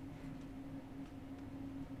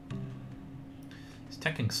 He's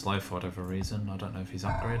attacking slow for whatever reason. I don't know if he's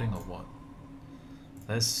upgrading or what.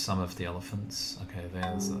 There's some of the elephants. Okay,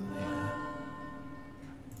 there's the... Yeah.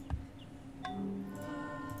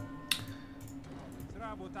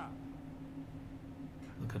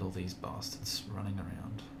 Look at all these bastards running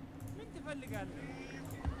around.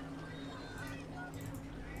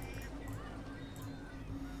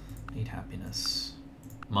 Need happiness.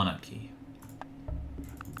 Monarchy.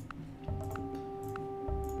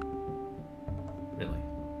 Really?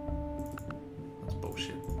 That's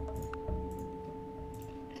bullshit.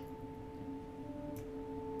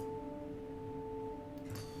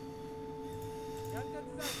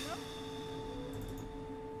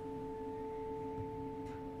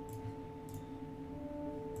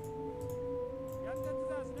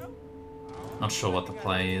 Not sure what the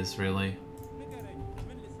play is, really.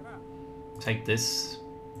 Take this.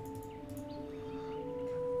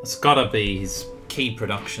 It's gotta be his key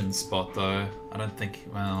production spot, though. I don't think...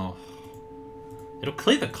 Well... It'll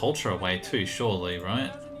clear the culture away, too, surely,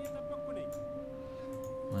 right?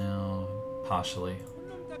 Well, partially.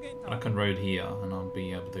 But I can road here, and I'll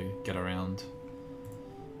be able to get around.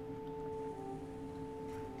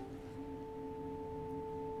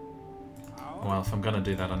 Well, if I'm gonna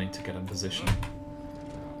do that, I need to get in position.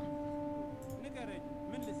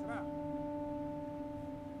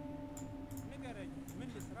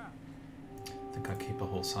 I think I keep a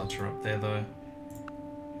horse archer up there, though.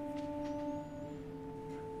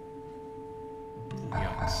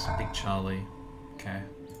 Yikes, Big Charlie. Okay.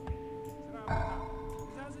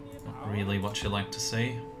 Not really what you like to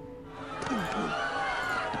see.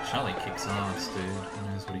 Charlie kicks ass, dude. He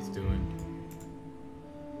knows what he's doing.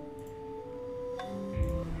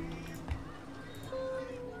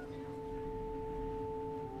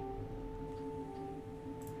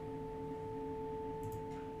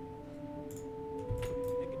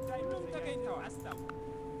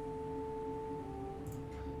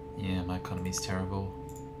 Yeah, my economy's terrible.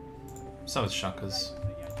 So is Shaka's.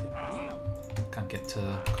 Can't get to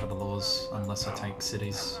Kodalors unless I take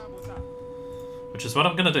cities. Which is what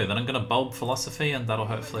I'm gonna do. Then I'm gonna bulb philosophy, and that'll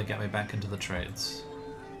hopefully get me back into the trades.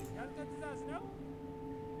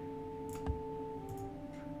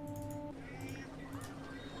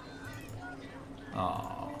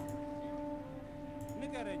 Oh.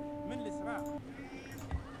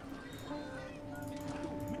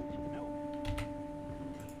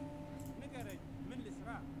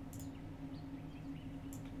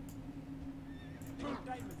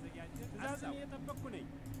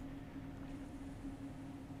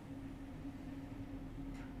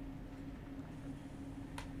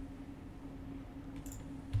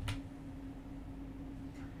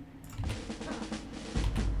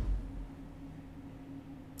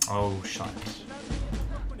 Oh, shite.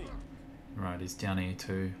 Right, he's down here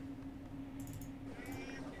too.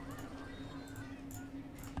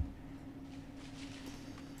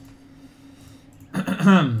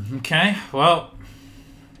 Okay, well.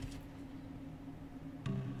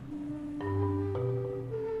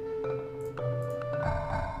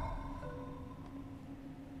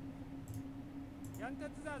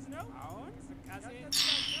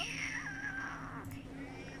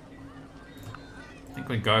 I think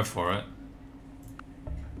we go for it.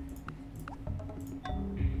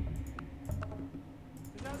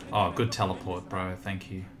 Oh, good teleport, bro.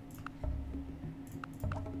 Thank you.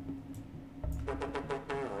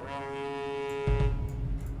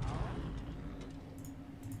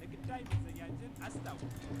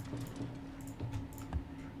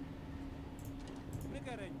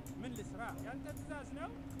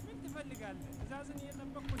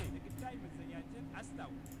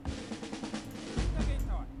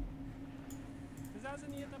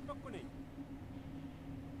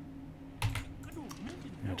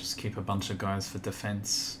 Yeah, just keep a bunch of guys for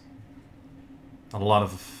defense. A lot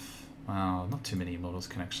of... Wow, not too many immortals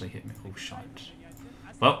can actually hit me. Oh, shite.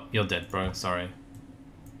 Well, you're dead, bro. Sorry.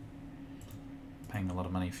 Paying a lot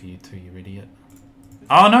of money for you too, you idiot.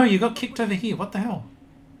 Oh no, you got kicked over here. What the hell?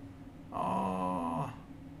 Oh.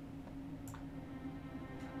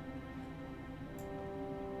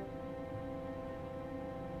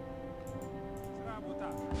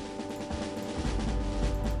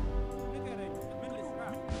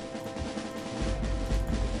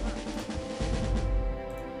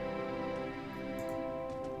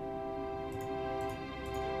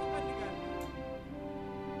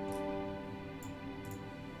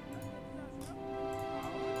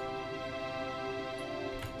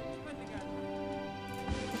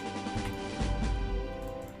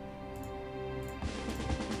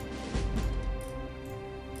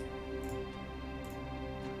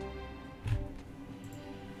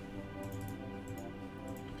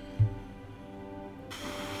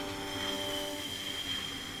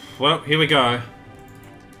 Well, here we go.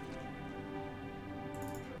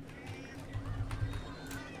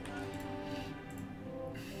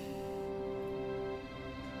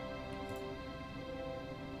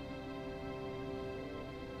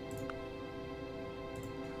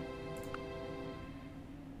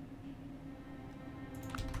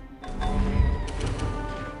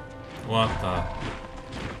 What the...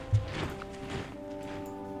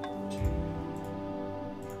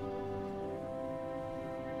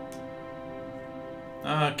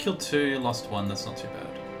 Killed 2, lost 1, that's not too bad.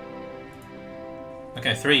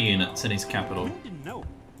 Okay, 3 units in his capital.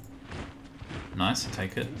 Nice, I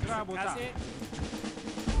take it.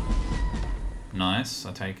 Nice,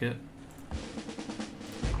 I take it.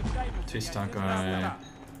 2-star guy.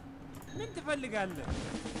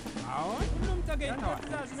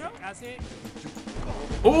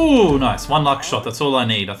 Ooh, nice. 1 luck shot, that's all I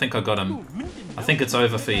need. I think I got him. I think it's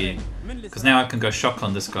over for you. Because now I can go shock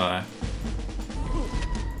on this guy.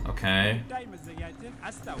 Okay.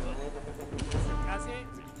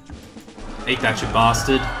 Eat that, you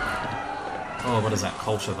bastard. Oh, what is that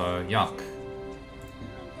culture though? Yuck.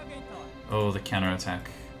 Oh, the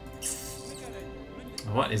counterattack.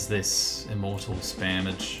 What is this immortal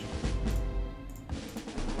spammage?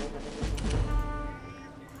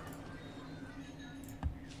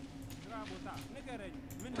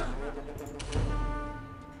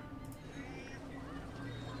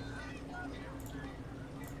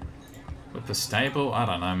 With the stable? I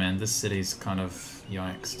don't know, man. This city's kind of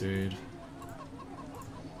yikes, dude.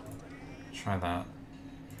 Try that.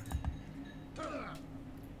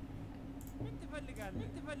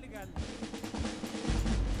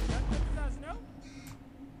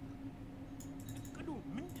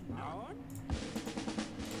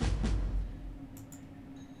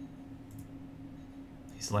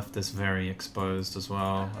 He's left this very exposed as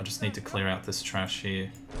well. I just need to clear out this trash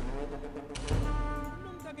here.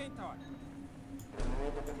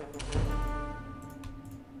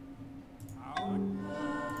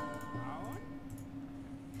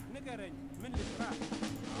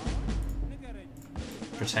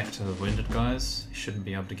 Protect the wounded guys. He shouldn't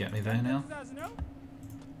be able to get me there now.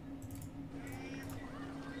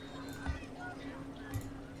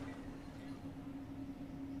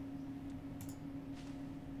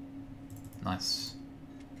 Nice.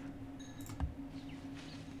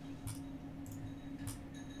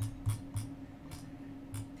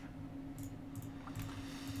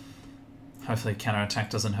 Hopefully counterattack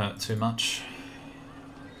doesn't hurt too much.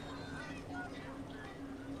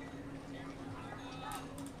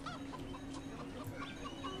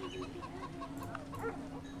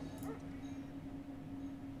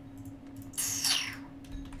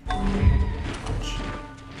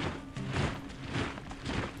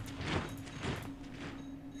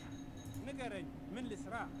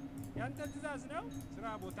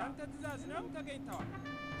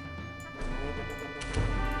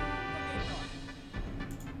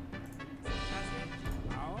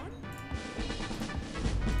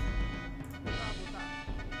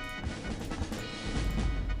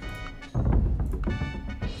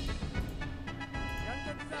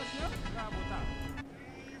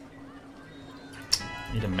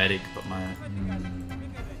 Need a medic, but my...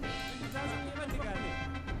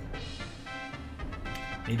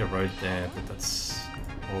 Need a road there, but that's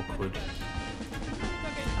awkward.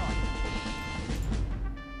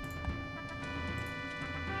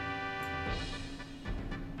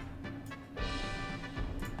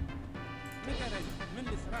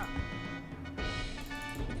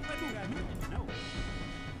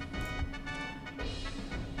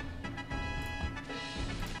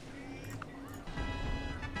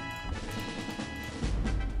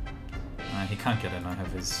 He can't get in, I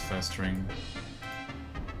have his first ring.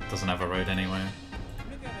 Doesn't have a road anyway.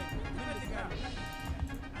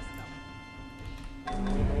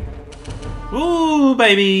 Ooh,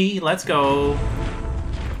 baby! Let's go!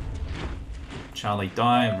 Charlie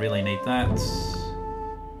die, really need that.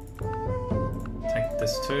 Take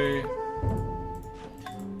this too.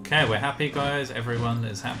 Okay, we're happy guys, everyone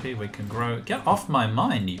is happy, we can grow. Get off my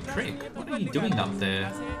mind, you prick! What are you doing up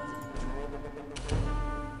there?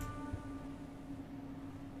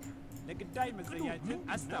 Okay,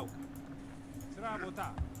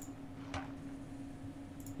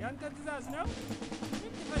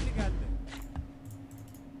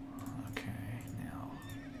 now.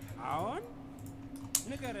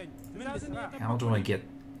 How do I get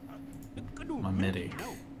my medic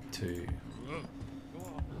to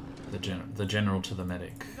the general to the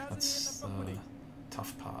medic? That's the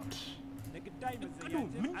tough part.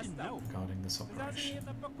 Regarding this operation.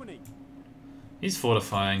 He's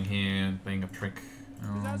fortifying here, being a prick.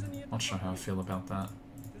 Not sure how I feel about that.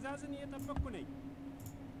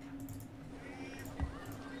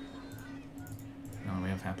 Oh, we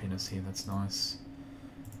have happiness here, that's nice.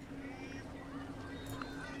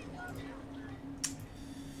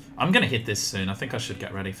 I'm gonna hit this soon, I think I should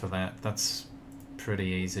get ready for that. That's pretty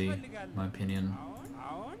easy, in my opinion.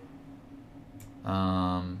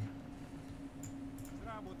 I'm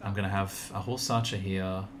gonna have a horse archer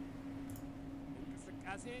here.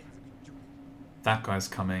 That guy's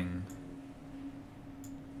coming.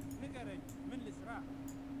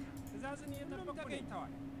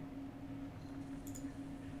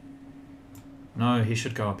 No, he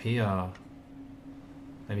should go up here.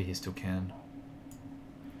 Maybe he still can.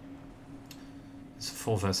 It's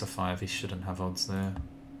 4 versus 5, he shouldn't have odds there.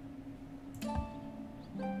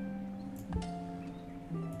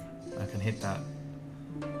 I can hit that.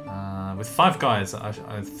 With 5 guys,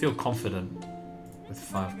 I feel confident with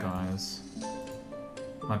 5 guys.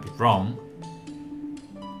 Might be wrong.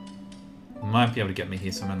 Might be able to get me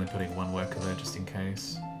here, so I'm only putting 1 worker there just in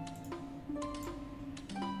case.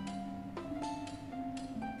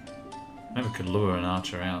 Maybe we could lure an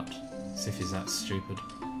archer out. See if he's that stupid.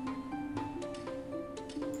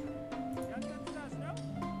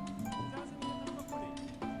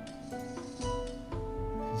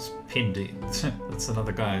 He's pinned it. That's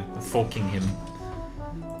another guy. They're forking him.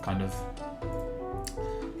 Kind of.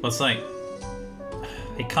 Well, it's like...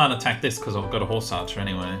 He can't attack this because I've got a horse archer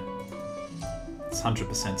anyway. It's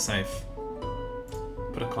 100% safe.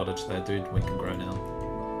 Put a cottage there, dude. We can grow now.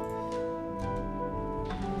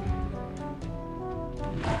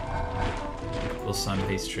 We'll sign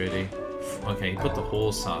peace treaty. Okay, put the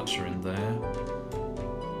horse archer in there.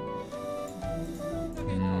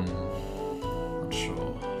 Not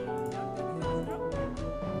sure.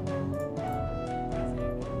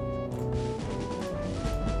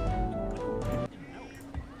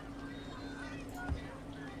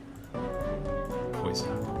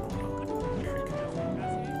 Poison.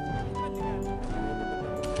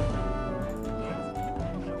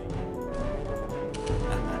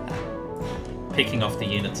 Picking off the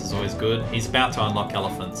units is always good. He's about to unlock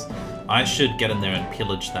elephants. I should get in there and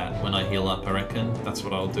pillage that when I heal up, I reckon. That's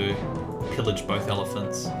what I'll do. Pillage both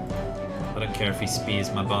elephants. I don't care if he spears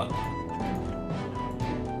my butt.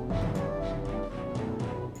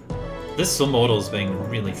 This Immortal's being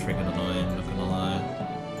really friggin' annoying, not gonna lie.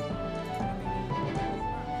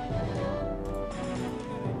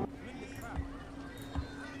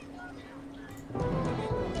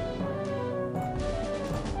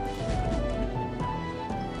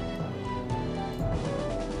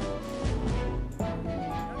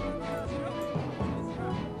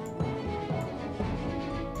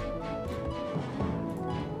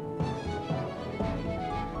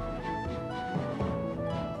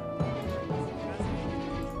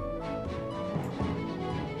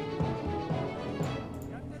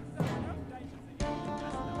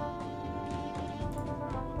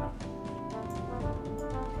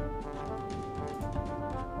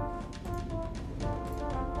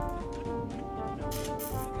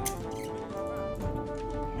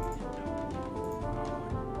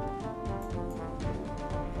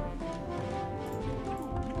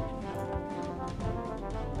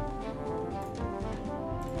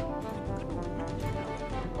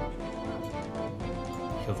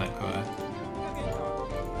 Kill that guy.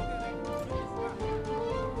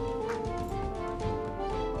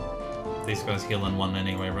 These guys heal in one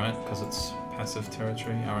anyway, right? Because it's passive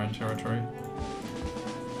territory, our own territory.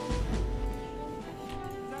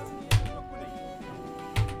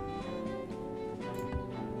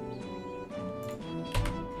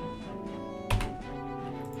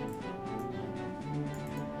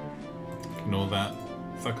 Ignore that.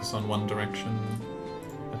 Focus on one direction.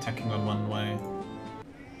 Attacking on one way.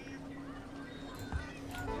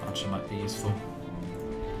 Archer might be useful.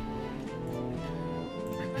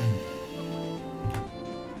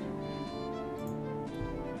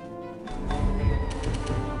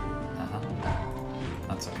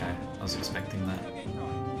 That's okay. I was expecting that.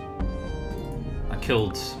 I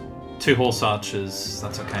killed 2 horse archers.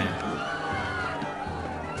 That's okay.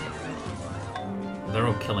 They're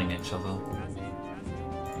all killing each other.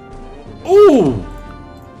 Ooh!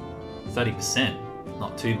 30%.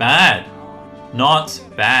 Not too bad. Not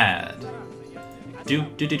bad. Do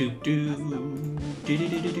do do do do do do do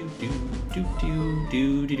do do do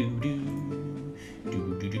do do do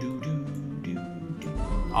do do do do.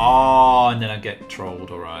 Oh, and then I get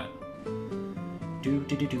trolled. All right. Do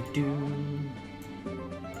do do do do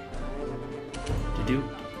do do.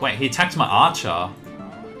 Wait, he attacked my archer.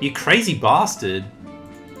 You crazy bastard.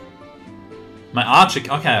 My archer...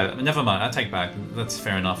 Okay, never mind. I take back. That's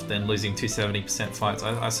fair enough. Then losing 2 70% fights.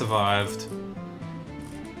 I survived.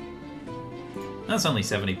 That's only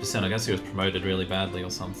 70%. I guess he was promoted really badly or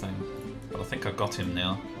something. But I think I got him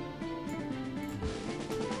now.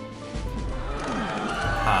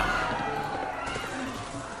 Ha.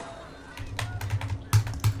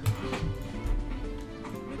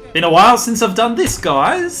 Been a while since I've done this,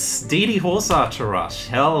 guys. Deity Horse Archer Rush.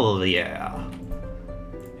 Hell yeah.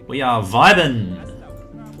 We are vibing.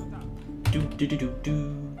 Do do do do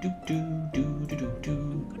do do do do do do.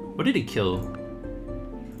 What did he kill?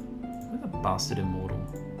 Where's the bastard immortal?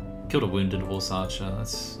 Killed a wounded horse archer.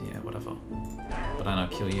 That's yeah, whatever. But I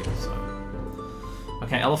don't kill you, so.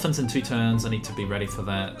 Okay, elephants in 2 turns. I need to be ready for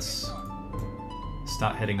that.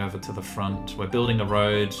 Start heading over to the front. We're building a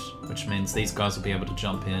road, which means these guys will be able to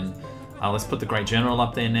jump in. Let's put the Great General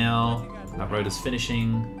up there now. That road is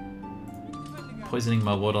finishing. Poisoning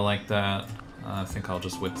my water like that. I think I'll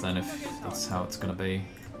just whip then if that's how it's gonna be.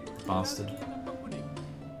 Bastard.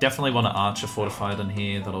 Definitely want an archer fortified in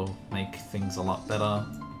here. That'll make things a lot better.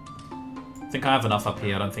 I think I have enough up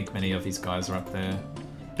here. I don't think many of these guys are up there.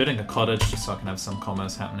 Building a cottage just so I can have some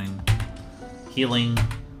commerce happening. Healing.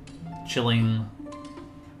 Chilling.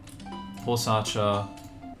 Horse archer.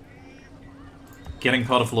 Getting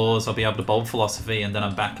Pot of Laws. I'll be able to bold philosophy and then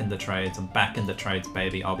I'm back into trades. I'm back into trades,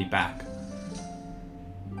 baby. I'll be back.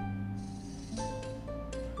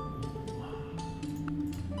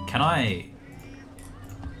 Can I...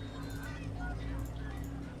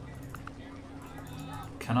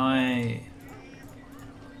 Can I...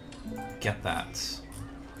 get that?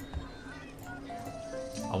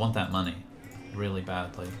 I want that money. Really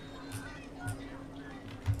badly.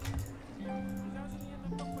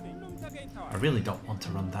 I really don't want to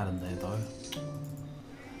run that in there though.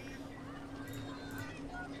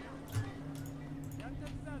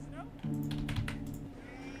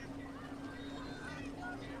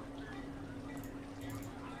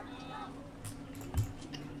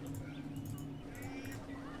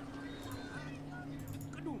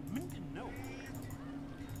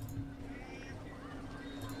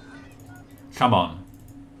 Come on.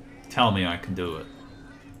 Tell me I can do it.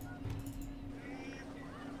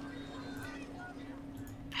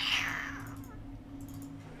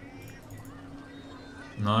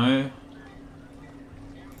 No.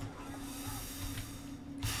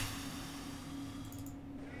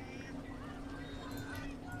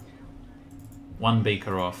 One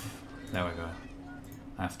beaker off. There we go.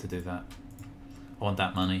 I have to do that. I want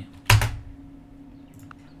that money.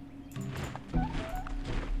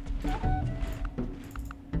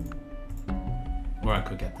 Where I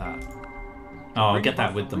could get that. Oh, I'll get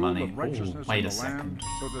that with the money. Ooh, wait a second.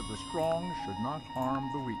 So that the strong should not harm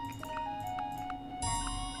the weak.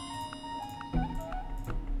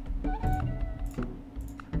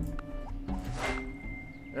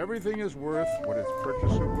 Everything is worth what its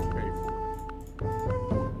purchaser will pay for it.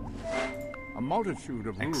 A multitude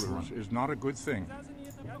of rulers is not a good thing.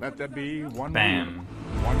 Let there be one Bam.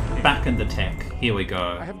 ruler, one king. Back in the tech. Here we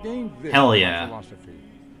go. I have gained this Hell yeah. philosophy,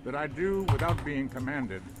 that I do without being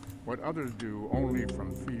commanded what others do only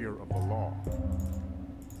from fear of the law.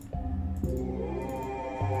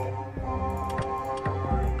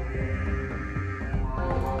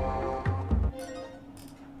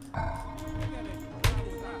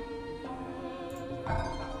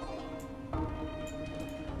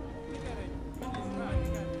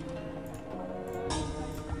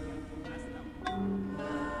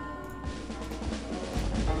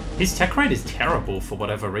 His tech rate is terrible for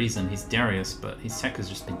whatever reason. He's Darius, but his tech has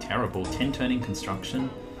just been terrible. 10 turning construction.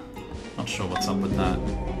 Not sure what's up with that.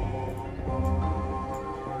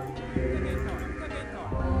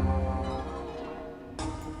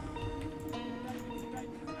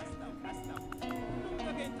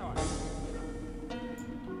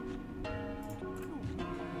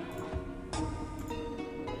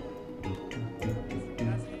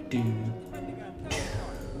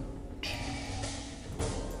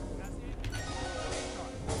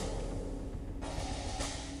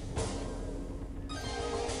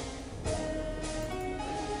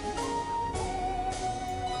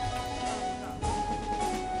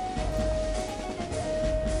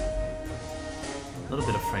 A little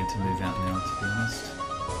bit afraid to move out now, to be honest.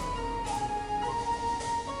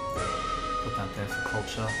 Put that there for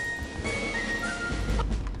culture.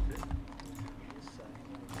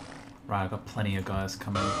 Right, I've got plenty of guys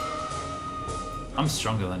coming. I'm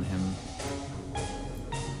stronger than him.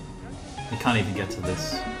 He can't even get to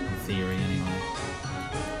this, in theory, anyway.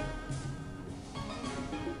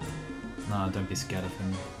 No, don't be scared of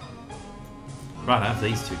him. Right, I have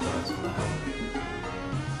these two guys. What the hell?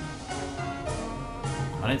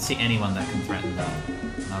 I don't see anyone that can threaten that.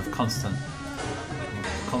 I have constant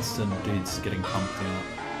dudes getting pumped out.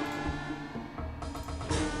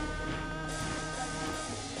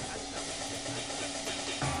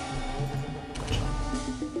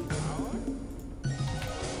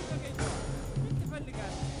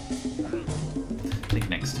 I think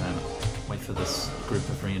next turn, wait for this group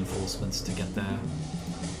of reinforcements to get there.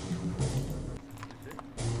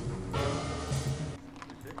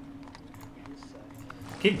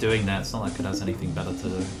 Keep doing that, it's not like it has anything better to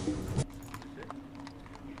do.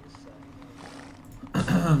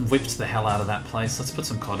 Whipped the hell out of that place. Let's put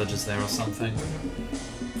some cottages there or something.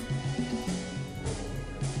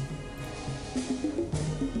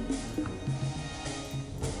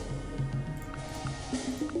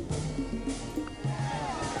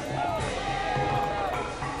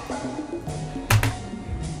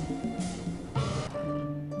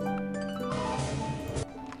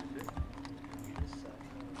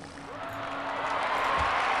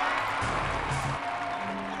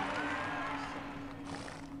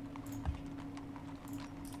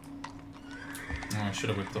 I should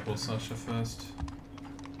have whipped the horse archer first.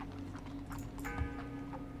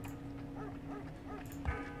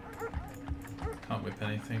 Can't whip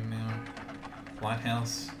anything now.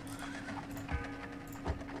 Lighthouse.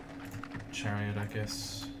 Chariot, I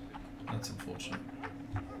guess. That's unfortunate.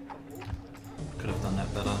 Could have done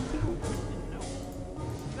that better.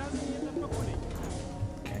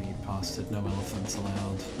 Okay, you bastard. No elephants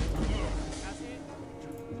allowed.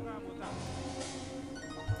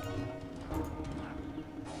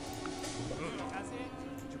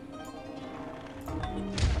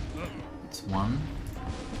 One.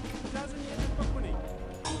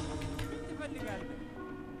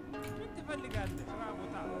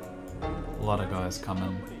 A lot of guys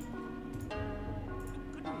coming.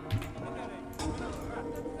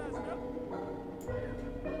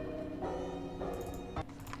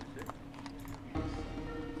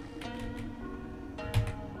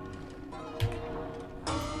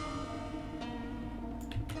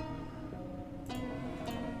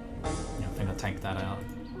 I think I'll take that out.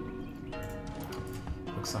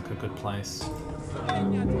 Looks like a good place.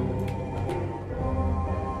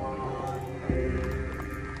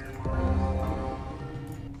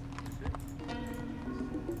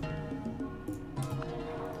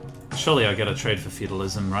 Surely I get a trade for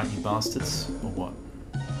feudalism, right, you bastards? Or what?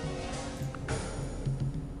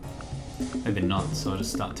 Maybe not, so I'll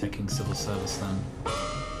just start taking civil service then.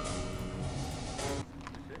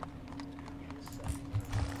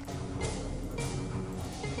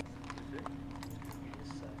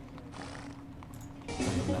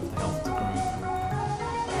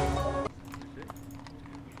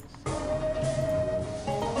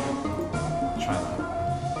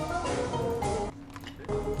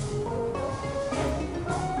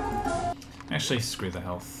 Actually, screw the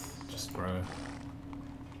health. Just grow.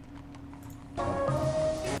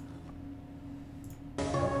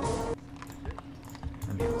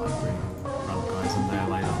 Maybe a library. Run guys in there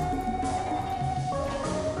later.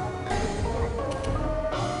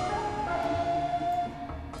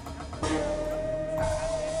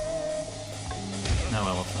 No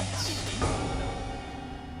elephants.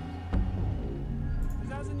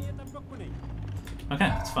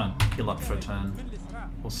 Okay, it's fine. Heal up for a turn.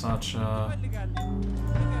 Hussarcher.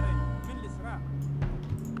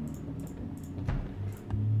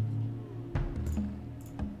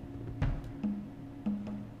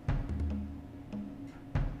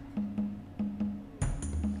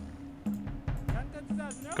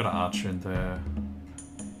 Got an archer in there.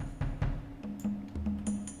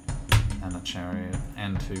 And a chariot.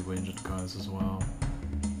 And 2 wounded guys as well.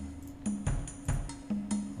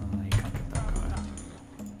 You can't get that guy.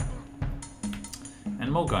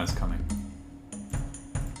 And more guys coming.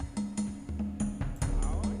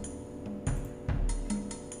 How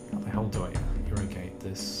the hell do I irrigate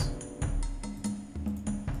this?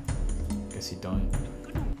 Guess you don't.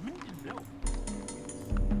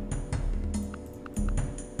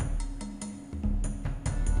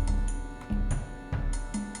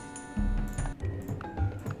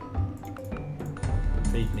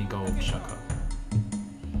 Feed me gold, Shaka.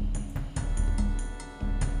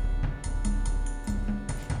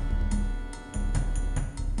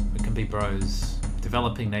 We can be bros.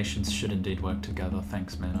 Developing nations should indeed work together.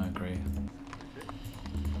 Thanks, man, I agree.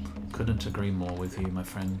 Couldn't agree more with you, my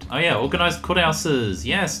friend. Oh yeah, organized Cuirassiers!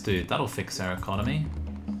 Yes, dude, that'll fix our economy.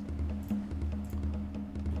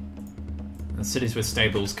 And cities with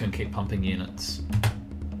stables can keep pumping units.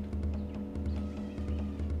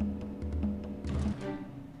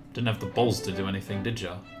 Didn't have the balls to do anything, did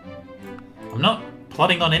ya? I'm not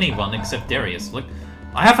plotting on anyone except Darius. Look,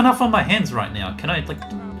 I have enough on my hands right now. Can I, like...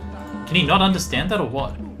 Can you not understand that or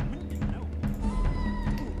what?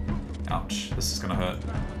 Ouch, this is gonna hurt.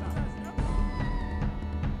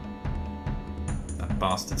 That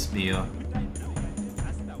bastard spear.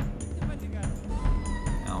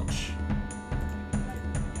 Ouch.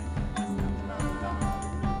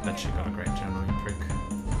 Bet you got a great general, you prick.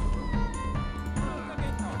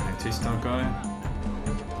 2-star guy.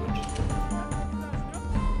 Good.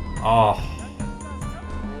 Oh.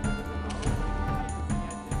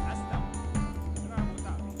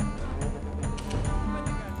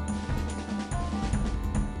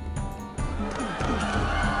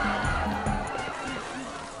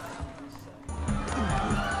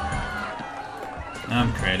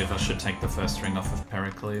 I'm creative. I should take the first ring off of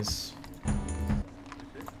Pericles.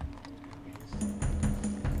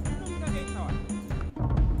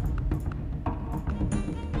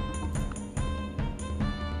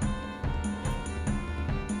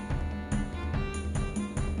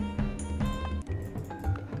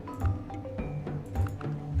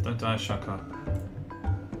 Don't die, Shaka.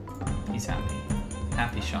 He's happy.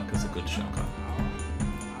 Happy Shaka's a good Shaka.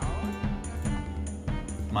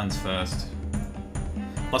 Mine's first.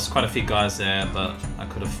 Lost quite a few guys there, but I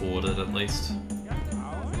could afford it at least.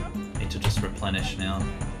 Need to just replenish now.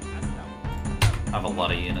 I have a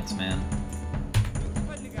lot of units, man.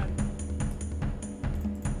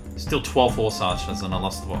 Still 12 horse archers, and I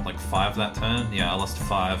lost, what, like 5 that turn? Yeah, I lost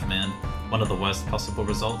 5, man. One of the worst possible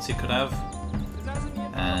results you could have.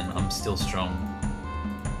 And I'm still strong.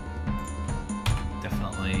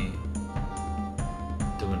 Definitely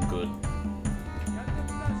doing good.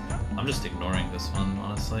 I'm just ignoring this one,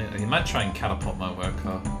 honestly. He might try and catapult my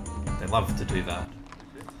worker. They love to do that.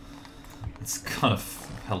 It's kind of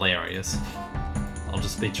hilarious. I'll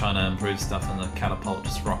just be trying to improve stuff and the catapult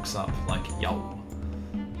just rocks up like, yo.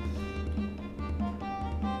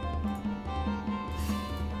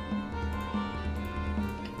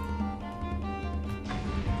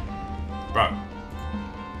 Bro.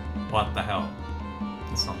 What the hell?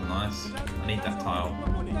 That's not nice. I need that tile.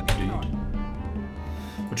 Dude.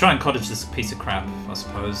 We'll try and cottage this piece of crap, I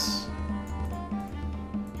suppose.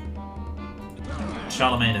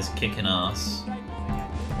 Charlemagne is kicking ass.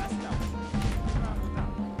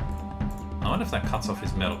 I wonder if that cuts off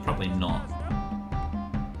his metal. Probably not.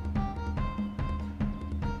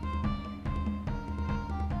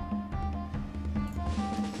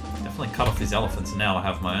 Definitely cut off his elephants, and now I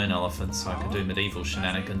have my own elephants, so I can do medieval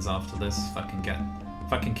shenanigans after this. If I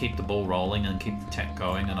can keep the ball rolling and keep the tech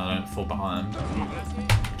going, and I don't fall behind,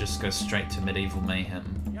 just go straight to medieval mayhem,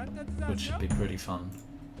 which should be pretty fun.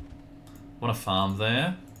 Want a farm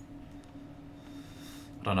there?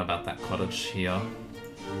 I don't know about that cottage here.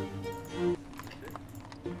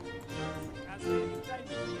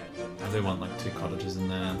 I do want like 2 cottages in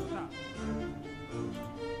there.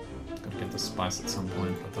 Gotta get the spice at some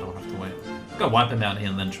point, but then I'll have to wait. Gotta wipe him out here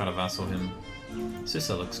and then try to vassal him.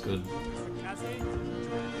 Susa looks good. Yeah,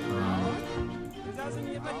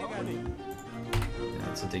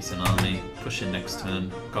 it's a decent army. Push in next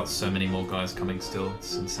turn. Got so many more guys coming still.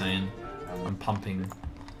 It's insane. I'm pumping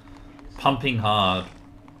hard.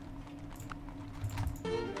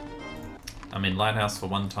 I mean, lighthouse for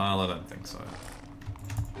 1 tile? I don't think so.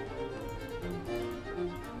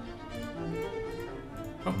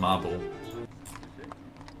 Got marble.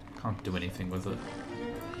 Can't do anything with it.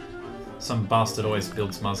 Some bastard always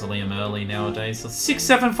builds mausoleum early nowadays.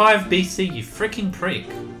 675 BC, you freaking prick.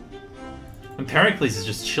 And Pericles is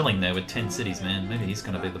just chilling there with 10 cities, man. Maybe he's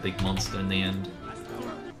gonna be the big monster in the end.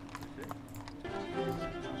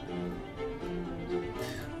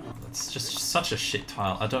 Oh, that's just such a shit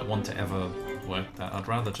tile. I don't want to ever work that. I'd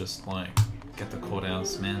rather just, like, get the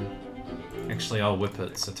courthouse, man. Actually, I'll whip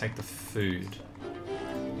it, so take the food.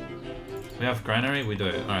 We have granary? We do.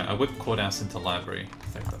 Alright, I whip courthouse into library. I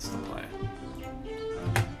think that's the play.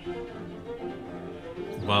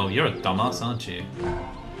 Well, you're a dumbass, aren't you?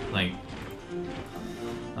 Like,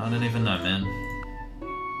 I don't even know, man.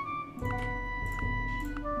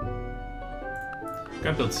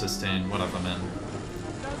 Go build Sistine, whatever, man.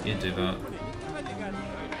 You do that.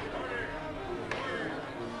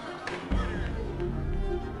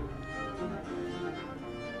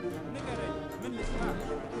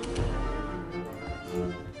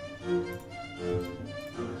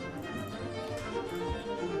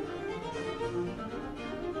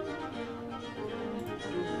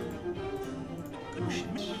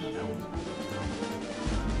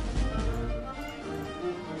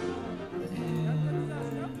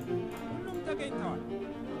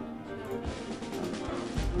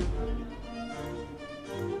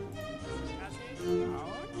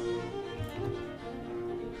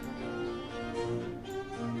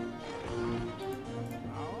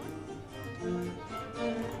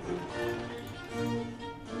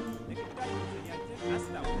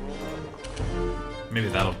 Maybe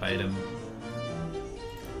that'll bait him.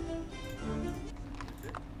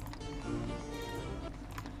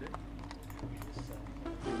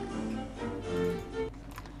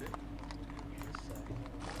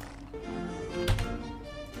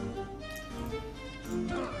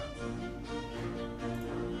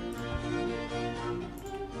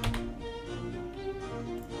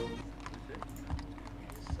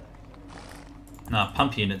 Nah,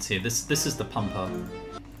 pump units here. This is the pumper.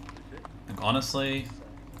 Like, honestly,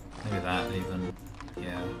 maybe that even.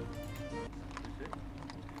 Yeah.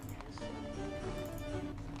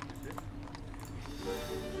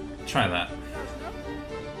 Try that.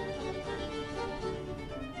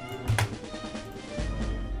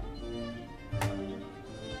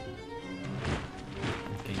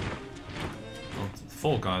 Okay. Well,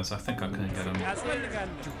 4 guys. I think I can get them.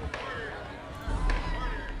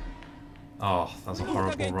 Oh, that was a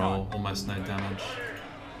horrible roll. Almost no damage.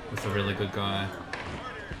 With a really good guy.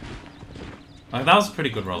 Like, that was a pretty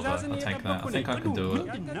good roll though. I'll take that. I think I can do it.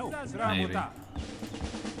 Maybe.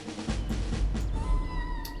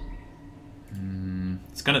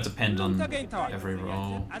 It's gonna depend on every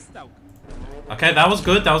roll. Okay, that was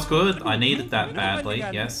good. That was good. I needed that badly.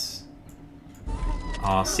 Yes.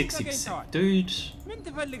 Ah, 60%. Dude.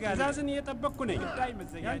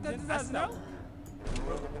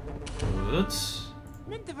 Good.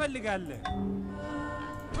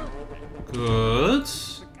 Good.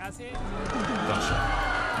 Gotcha.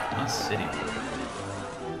 Nice city.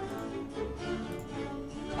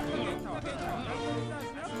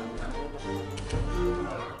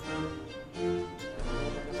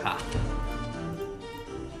 Ha.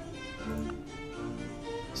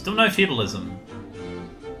 Still no feudalism.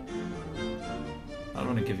 I don't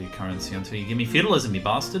want to give you currency until you give me feudalism, you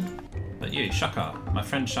bastard. But you, Shaka, my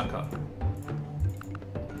friend Shaka.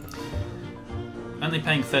 Only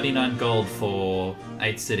paying 39 gold for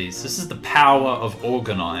 8 cities. This is the power of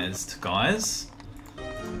organized, guys.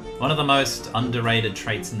 One of the most underrated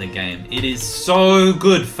traits in the game. It is so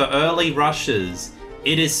good for early rushes.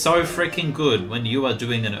 It is so freaking good when you are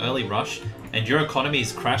doing an early rush and your economy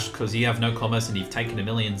is crashed because you have no commerce and you've taken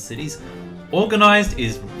 1,000,000 cities. Organized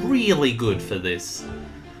is really good for this.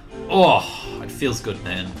 Oh, it feels good,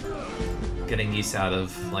 man. getting use out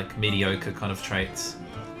of like mediocre kind of traits.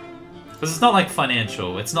 Because it's not like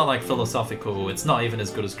financial, it's not like philosophical, it's not even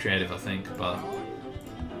as good as creative, I think, but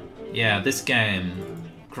yeah, this game,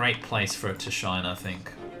 great place for it to shine, I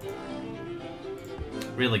think.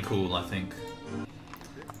 Really cool, I think.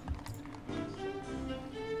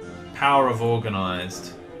 Power of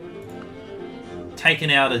Organized.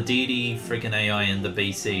 Taking out a Deity freaking AI in the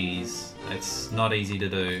BCs, it's not easy to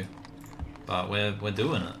do, but we're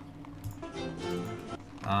doing it.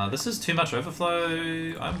 This is too much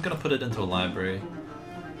overflow. I'm gonna put it into a library.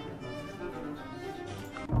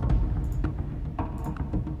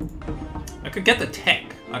 I could get the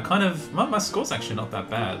tech. I kind of... My score's actually not that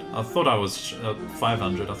bad. I thought I was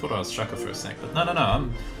 500. I thought I was Shaka for a sec, but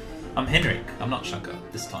no, I'm Henrik. I'm not Shaka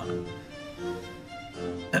this time.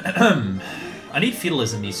 I need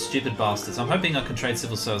feudalism, you stupid bastards. I'm hoping I can trade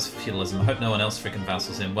civil service for feudalism. I hope no one else freaking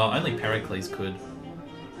vassals in. Well, only Pericles could.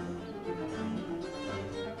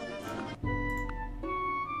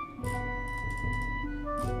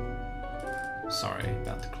 Sorry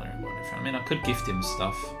about declaring war in front. I mean, I could gift him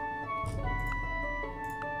stuff.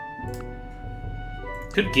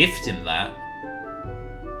 Could gift him that.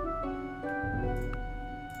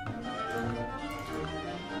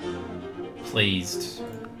 Pleased.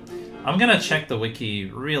 I'm gonna check the wiki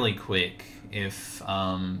really quick if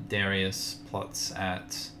Darius plots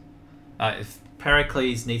at... if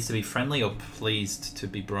Pericles needs to be friendly or pleased to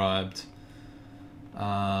be bribed.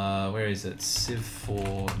 Where is it? Civ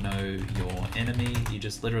IV Know Your Enemy. You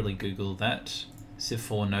just literally Google that.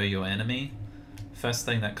 Civ IV Know Your Enemy. First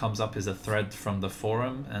thing that comes up is a thread from the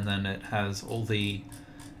forum, and then it has all the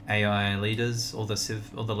AI leaders, all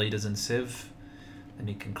the leaders in Civ. And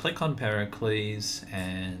you can click on Pericles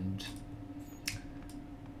and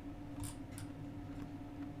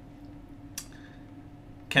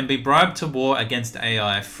can be bribed to war against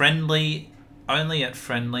AI. Friendly, only at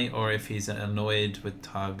friendly, or if he's annoyed with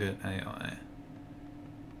target AI.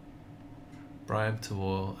 Bribed to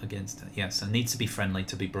war against it. Yes, it needs to be friendly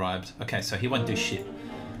to be bribed. Okay, so he won't do shit.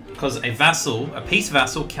 Because a vassal, a peace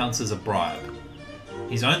vassal counts as a bribe.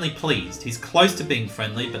 He's only pleased. He's close to being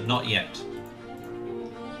friendly, but not yet.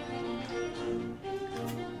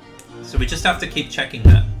 So we just have to keep checking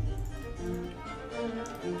that.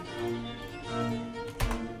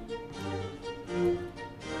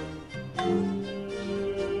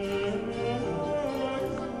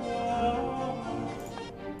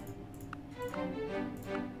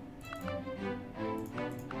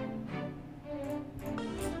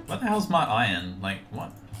 What the hell's my iron? Like,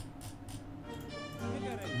 what?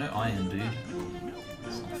 No iron, dude.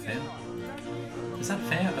 That's not fair. Is that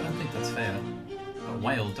fair? I don't think that's fair. A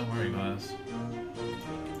whale, don't worry guys.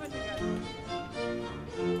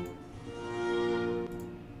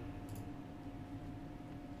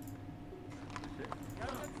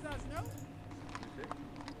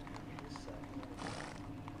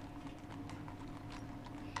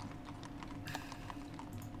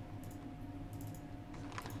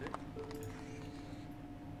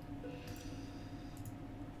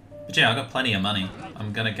 But yeah, I got plenty of money.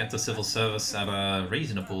 I'm gonna get the civil service at a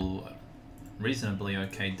reasonably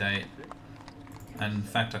okay date. And in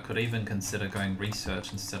fact, I could even consider going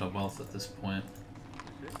research instead of wealth at this point.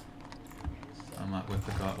 I might whip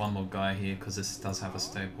one more guy here because this does have a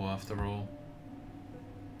staple after all.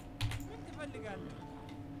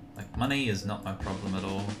 Like, money is not my problem at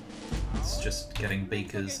all. It's just getting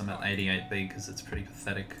beakers. I'm at 88 beakers. It's pretty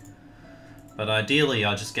pathetic. But ideally,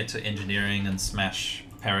 I just get to engineering and smash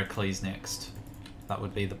Pericles next. That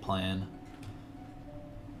would be the plan.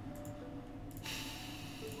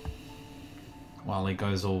 While he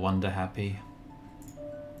goes all wonder happy.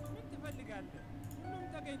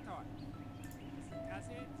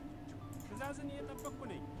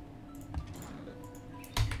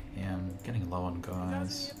 Yeah, I'm getting low on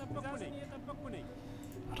guys.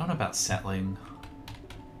 I don't know about settling.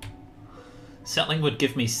 Settling would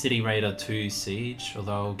give me City Raider 2 Siege,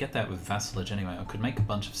 although I'll get that with Vassalage anyway. I could make a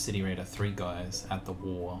bunch of City Raider 3 guys at the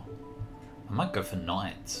war. I might go for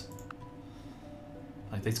Knights.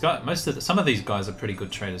 Like these guys, some of these guys are pretty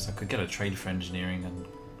good traders. I could get a trade for engineering and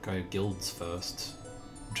go guilds first.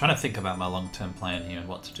 I'm trying to think about my long-term plan here and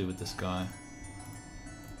what to do with this guy.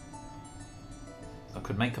 I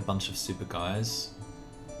could make a bunch of super guys.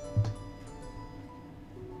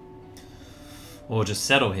 Or just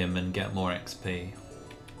settle him and get more XP.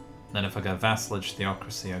 Then if I go Vassalage,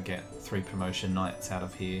 Theocracy, I get 3 promotion knights out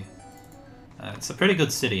of here. It's a pretty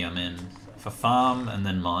good city I'm in. For farm and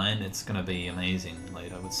then mine, it's going to be amazing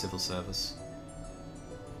later with civil service.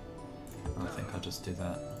 I think I'll just do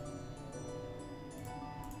that.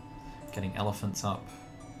 Getting elephants up.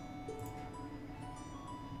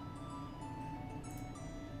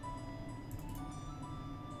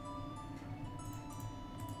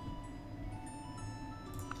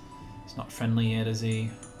 He's not friendly yet, is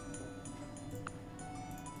he?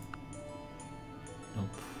 Nope.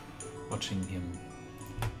 Watching him.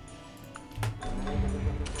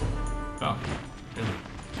 Oh, really?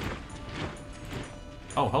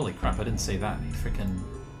 Oh, holy crap, I didn't see that. He freaking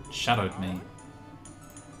shadowed me.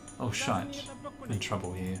 Oh, shite. I'm in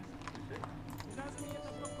trouble here.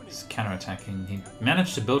 He's counterattacking. He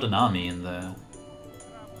managed to build an army in there.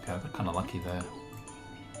 Okay, I got kind of lucky there.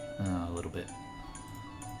 Oh, a little bit.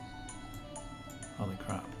 Holy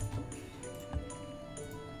crap.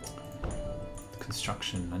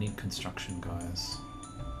 Construction. I need construction, guys.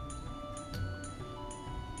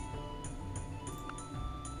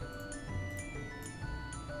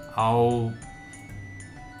 Oh.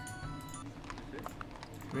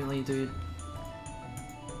 Really, dude?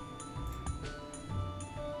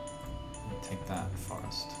 Let me take that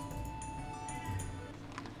forest.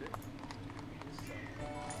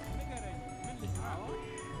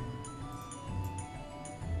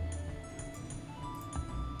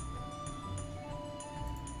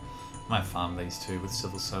 I might farm these two with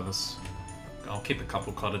civil service. I'll keep a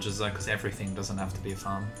couple cottages though, because everything doesn't have to be a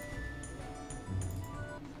farm.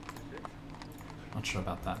 Not sure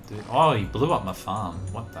about that, dude. Oh, he blew up my farm.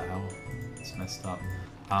 What the hell? It's messed up.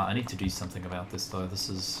 I need to do something about this though. This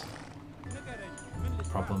is a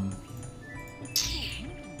problem.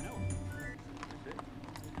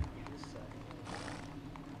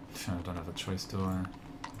 I don't have a choice, do I?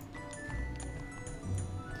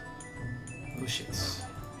 Oh shit.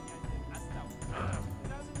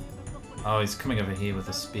 Oh, he's coming over here with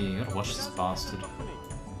a spear. You gotta watch this bastard.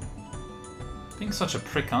 Being such a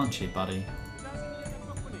prick, aren't you, buddy?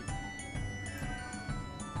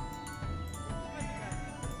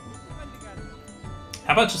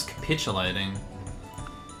 How about just capitulating?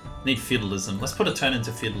 Need feudalism. Let's put a turn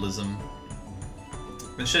into feudalism.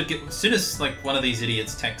 It should get, as soon as like one of these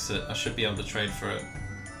idiots takes it, I should be able to trade for it.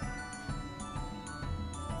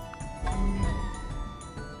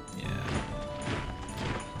 Yeah.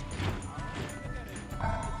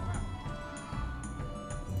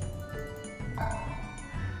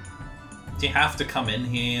 Do you have to come in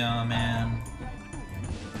here, man?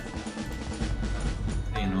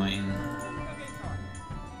 Pretty annoying.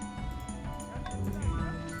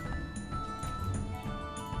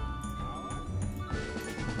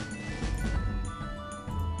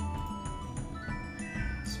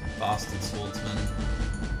 Bastard swordsman.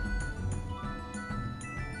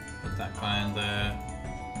 Put that guy in there.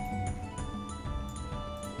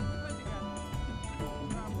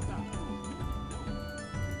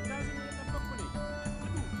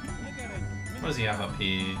 What does he have up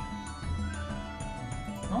here?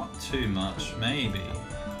 Not too much, maybe.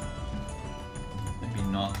 Maybe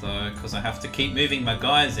not though, because I have to keep moving my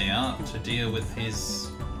guys out to deal with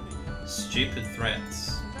his stupid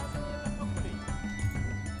threats.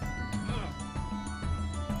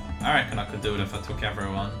 I reckon I could do it if I took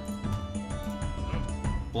everyone.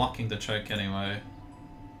 Blocking the choke anyway.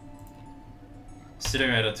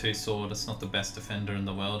 Siderator 2 sword, it's not the best defender in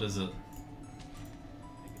the world, is it?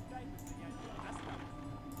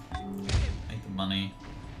 Make the money.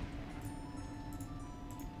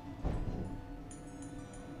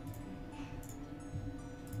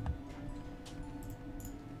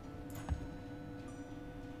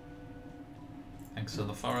 Thanks for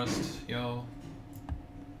the forest, yo.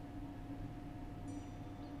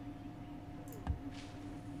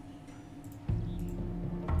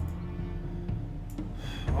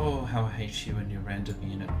 Oh, how I hate you and your random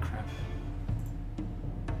unit crap.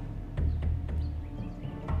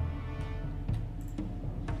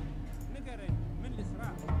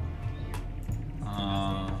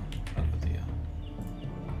 Oh dear.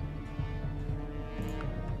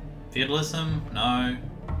 Feudalism? No.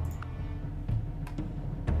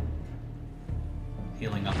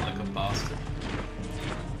 Healing up like a bastard.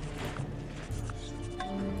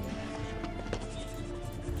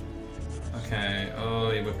 Okay, oh,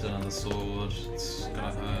 he whipped another sword. It's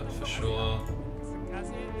gonna hurt for sure.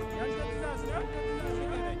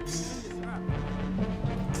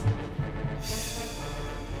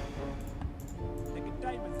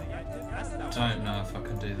 Don't know if I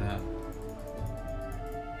can do that.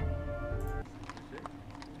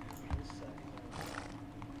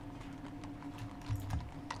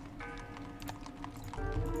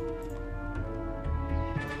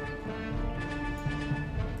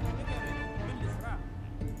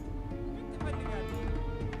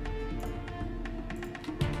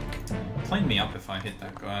 Clean me up if I hit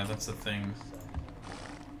that guy, that's the thing.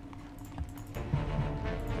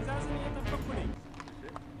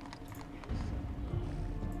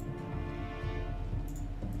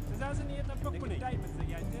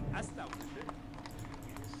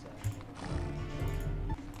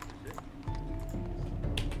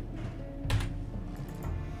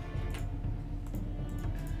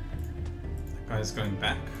 Guy's going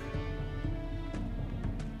back.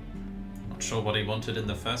 Not sure what he wanted in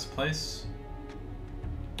the first place.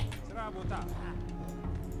 I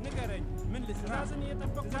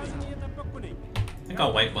think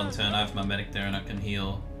I'll wait one turn. I have my medic there and I can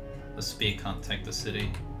heal. The spear can't take the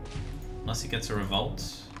city. Unless he gets a revolt,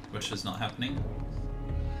 which is not happening.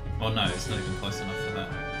 Oh no, it's not even close enough for that.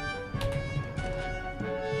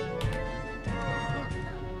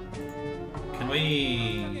 Can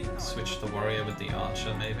we switch the warrior with the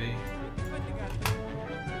archer maybe?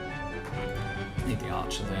 Need the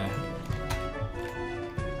archer there.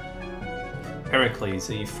 Heracles,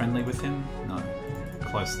 are you friendly with him? No.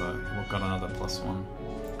 Close though. We've got another +1.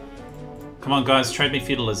 Come on guys, trade me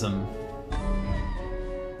feudalism. Oh,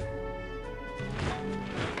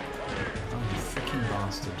 you freaking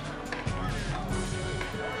bastard.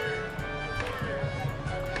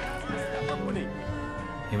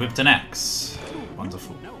 He whipped an axe.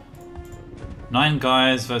 Wonderful. 9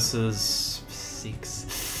 guys versus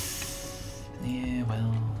 6. Yeah,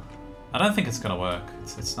 well... I don't think it's gonna work.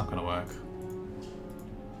 It's not gonna work.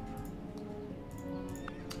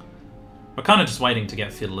 We're kind of just waiting to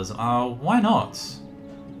get feudalism. Oh, why not?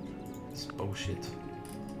 It's bullshit.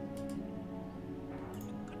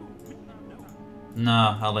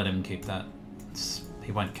 Nah, I'll let him keep that.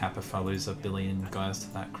 He won't cap if I lose a billion guys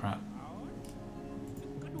to that crap.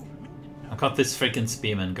 I got this freaking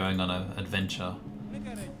spearman going on an adventure.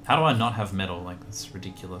 How do I not have metal? Like, that's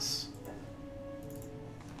ridiculous.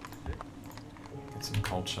 Get some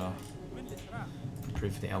culture.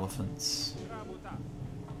 Improve the elephants.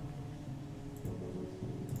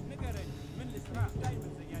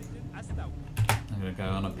 I'm gonna go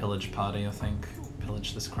on a pillage party, I think.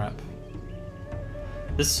 Pillage this crap.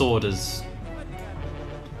 This sword is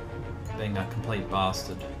being a complete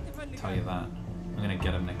bastard, I'll tell you that. I'm gonna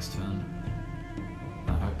get him next turn.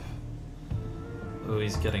 I hope. Oh,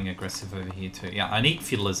 he's getting aggressive over here too. Yeah, I need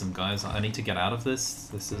feudalism, guys. I need to get out of this.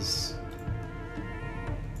 This is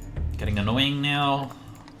getting annoying now.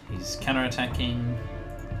 He's counter-attacking.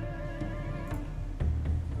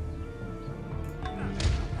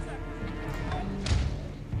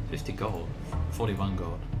 $50 gold, 41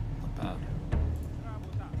 gold, not bad.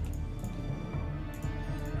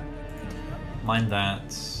 Mind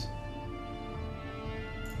that.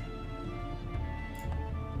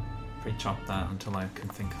 Pre-chop that until I can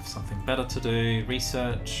think of something better to do.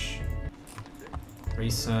 Research.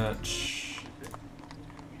 Research.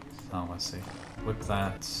 Oh, I see. Whip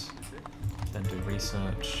that. Then do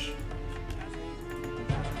research.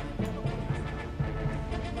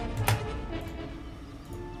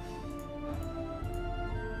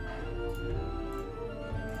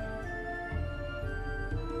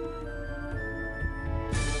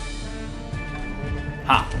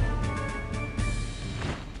 Ha!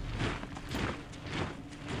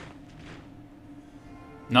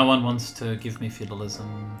 No one wants to give me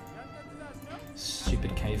feudalism.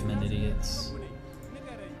 Stupid cavemen idiots.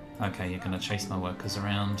 Okay, you're gonna chase my workers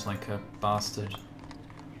around like a bastard.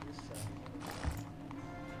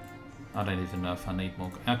 I don't even know if I need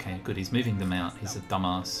more. Okay, good, he's moving them out. He's a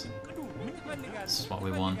dumbass. This is what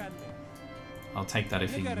we want. I'll take that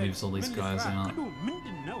if he moves all these guys out.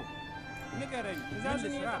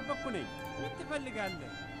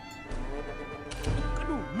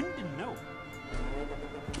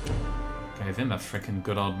 Gave him a frickin'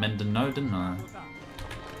 good old Menden no, didn't I?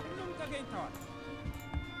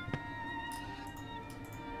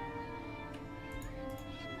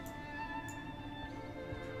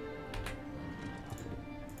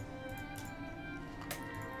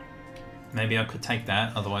 Maybe I could take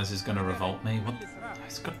that, otherwise he's gonna revolt me. What?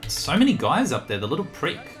 He's got so many guys up there, the little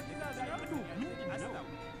prick.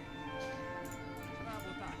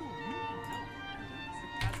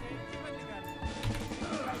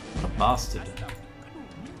 What a bastard.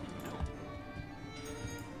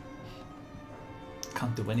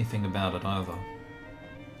 Can't do anything about it either.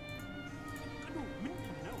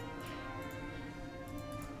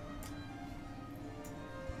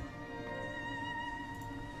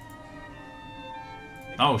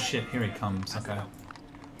 Oh shit, here he comes, okay.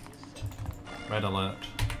 Red alert.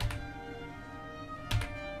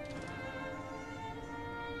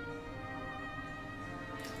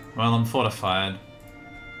 Well, I'm fortified.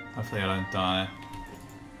 Hopefully I don't die.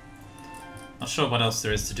 Not sure what else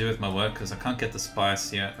there is to do with my workers. I can't get the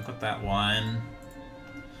spice yet. I've got that wine.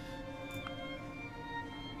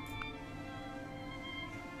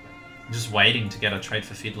 I'm just waiting to get a trade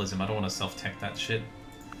for feudalism. I don't want to self-tech that shit.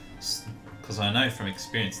 Because I know from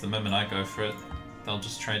experience, the moment I go for it, they'll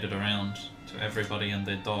just trade it around to everybody and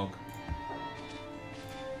their dog.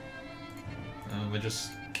 Oh we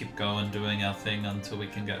just keep going, doing our thing until we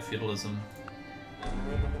can get feudalism.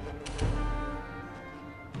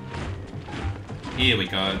 Here we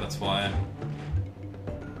go, that's why.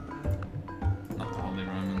 Not the Holy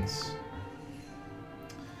Romans.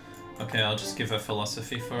 Okay, I'll just give her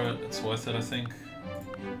philosophy for it. It's worth it, I think.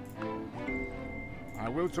 I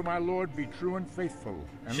will to my lord be true and faithful,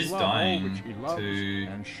 and She's love dying all which he loves, to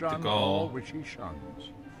and shun the all goal. which he shuns.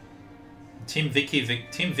 Team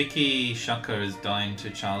Vicky Shaka is dying to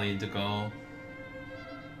Charlie de Gaulle.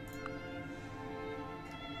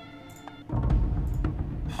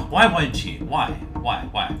 Why won't you? Why? Why?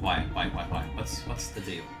 What's the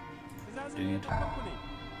deal, dude?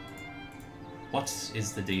 What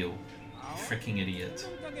is the deal? You freaking idiot.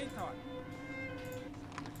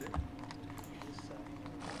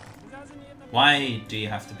 Why do you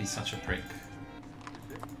have to be such a prick?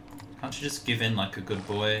 Can't you just give in like a good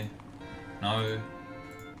boy? No.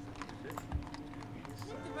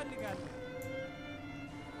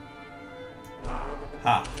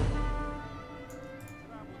 Ha.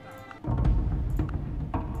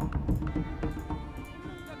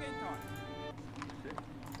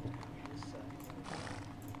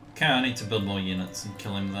 Okay, I need to build more units and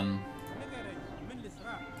kill him then.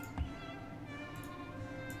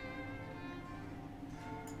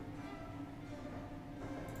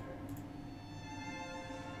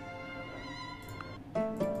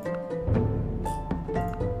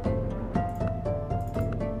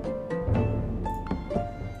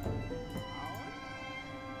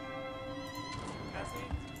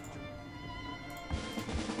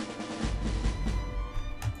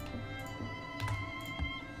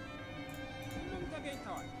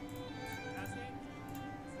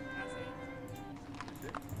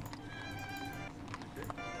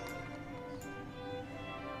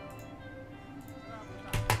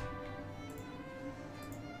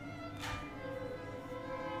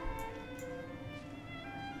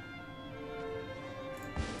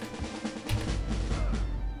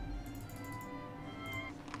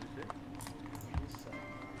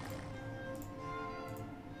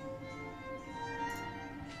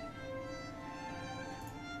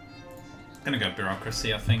 Gonna go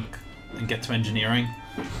bureaucracy, I think, and get to engineering.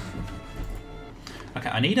 Okay,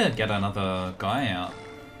 I need to get another guy out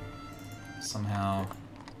somehow.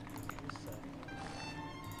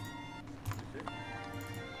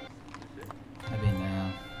 Maybe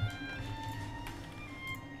now.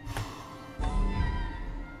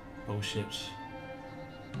 Bullshit.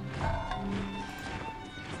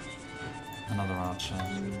 Another archer.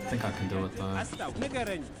 I think I can do it though.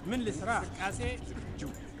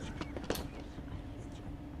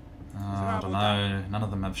 I don't know. None of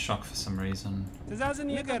them have shock for some reason.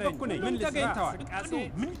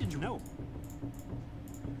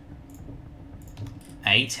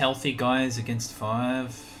 8 healthy guys against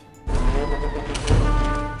 5.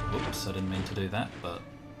 Oops, I didn't mean to do that, but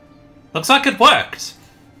looks like it worked.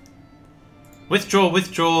 Withdraw,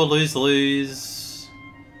 withdraw, lose, lose.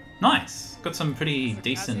 Nice. Got some pretty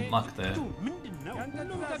decent luck there.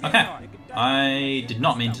 Okay, I did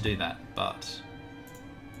not mean to do that, but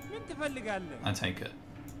I take it.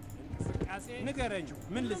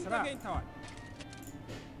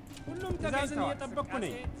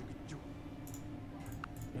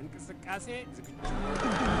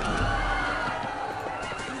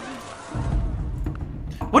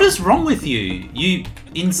 What is wrong with you, you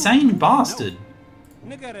insane bastard?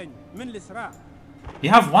 You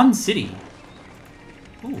have 1 city.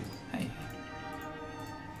 Ooh, hey.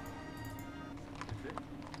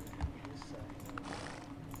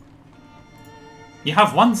 You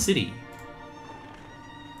have 1 city.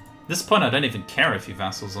 At this point I don't even care if you're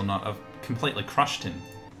vassals or not. I've completely crushed him.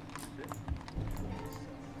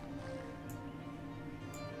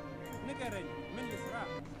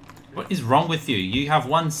 What is wrong with you? You have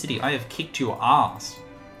 1 city. I have kicked your ass.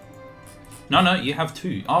 No, no, you have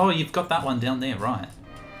 2. Oh, you've got that one down there, right.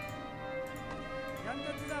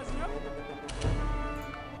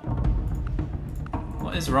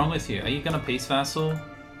 What is wrong with you? Are you gonna peace vassal?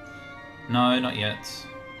 No, not yet.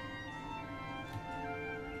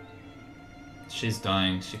 She's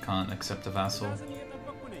dying. She can't accept a vassal.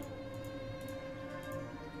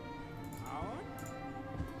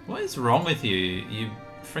 What is wrong with you, you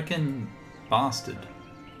frickin' bastard?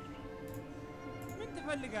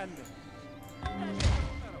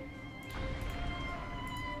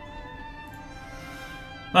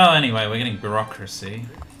 Well, anyway, we're getting bureaucracy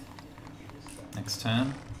next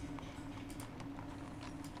turn.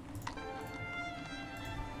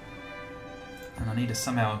 And I need to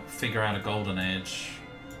somehow figure out a golden age.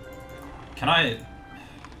 Can I...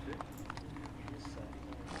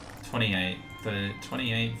 28. The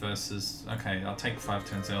 28 versus... Okay, I'll take 5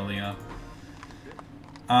 turns earlier.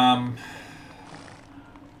 I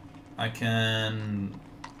can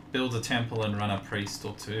build a temple and run a priest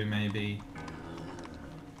or two, maybe.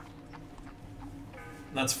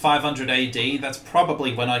 That's 500 AD. That's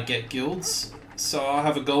probably when I get guilds. So I'll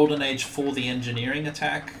have a golden age for the engineering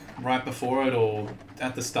attack right before it or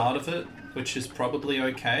at the start of it, which is probably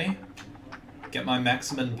okay. Get my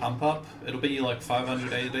maximum pump up. It'll be like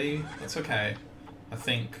 500 AD. That's okay, I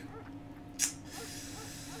think.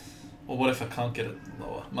 Or what if I can't get it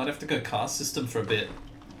lower? Might have to go caste system for a bit.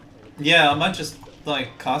 Yeah, I might just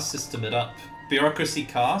like caste system it up. Bureaucracy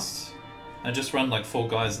caste, and just run like 4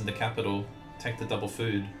 guys in the capital. Take the double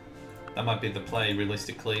food. That might be the play,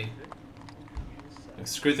 realistically. Like,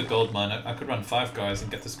 screw the gold mine. I could run 5 guys and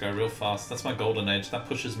get this guy real fast. That's my golden age. That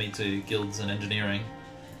pushes me to guilds and engineering.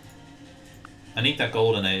 I need that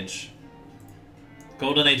golden age.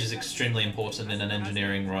 Golden age is extremely important in an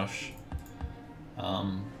engineering rush.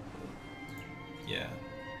 Yeah.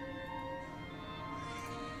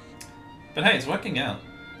 But hey, it's working out.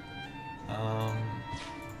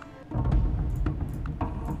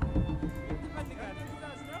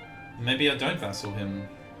 Maybe I don't vassal him.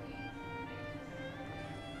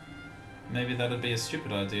 Maybe that'd be a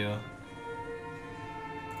stupid idea.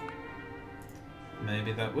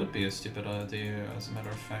 Maybe that would be a stupid idea, as a matter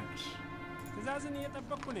of fact.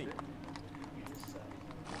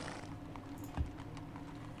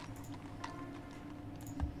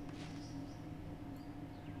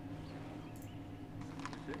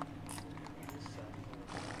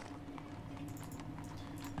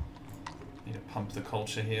 Need to pump the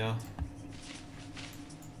culture here.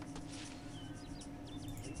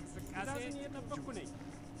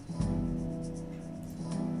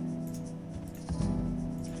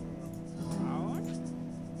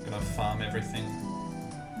 Gonna farm everything.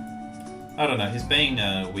 I don't know, he's being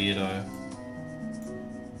a weirdo.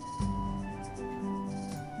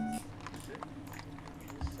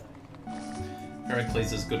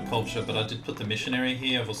 Pericles is good culture, but I did put the missionary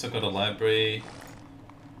here. I've also got a library.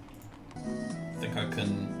 I think I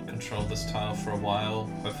can control this tile for a while,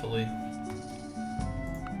 hopefully.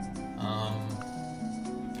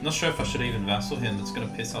 I'm not sure if I should even vassal him. It's going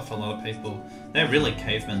to piss off a lot of people. They're really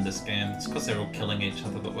cavemen this game. It's because they're all killing each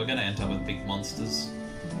other, but we're going to end up with big monsters.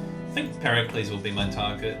 I think Pericles will be my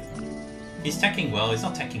target. He's teching well. He's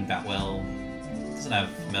not teching that well. Doesn't have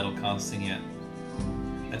metal casting yet.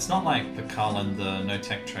 It's not like Pekalan, the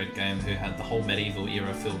no-tech trade game, who had the whole medieval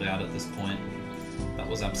era filled out at this point. That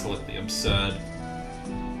was absolutely absurd.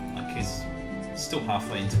 Like, he's still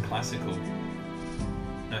halfway into classical.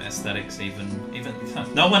 No aesthetics even.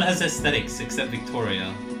 No one has aesthetics except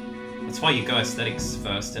Victoria. That's why you go aesthetics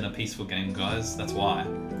first in a peaceful game, guys. That's why.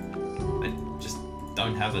 They just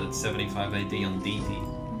don't have it at 75 AD on Deity.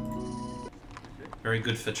 Very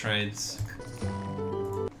good for trades.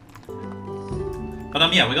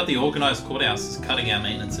 But yeah, we got the organised courthouses cutting our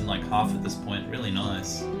maintenance in like half at this point. Really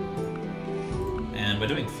nice. And we're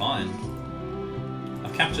doing fine.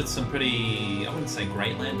 I've captured some pretty, I wouldn't say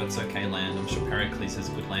great land, but it's okay land. I'm sure Pericles has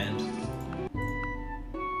good land.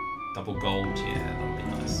 Double gold, yeah, that'll be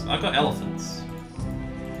nice. I've got elephants.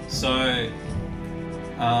 So,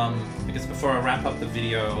 because before I wrap up the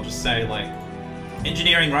video, I'll just say, like,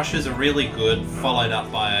 engineering rushes are really good, followed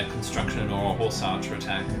up by a construction or a horse archer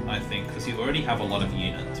attack, I think, because you already have a lot of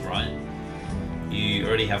units, right? You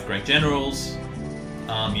already have great generals,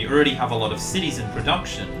 you already have a lot of cities in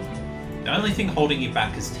production. The only thing holding you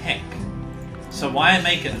back is tech. So why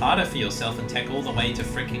make it harder for yourself and tech all the way to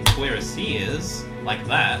freaking Cuirassiers, like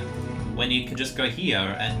that, when you can just go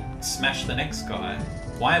here and smash the next guy?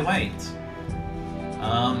 Why wait?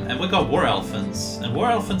 And we've got war elephants, and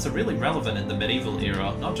war elephants are really relevant in the medieval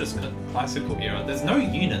era, not just classical era. There's no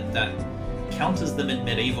unit that counters them in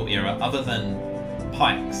medieval era other than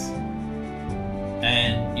pikes.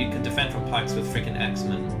 And you can defend from pikes with freaking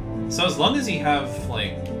axemen. So as long as you have,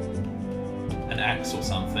 like, an axe or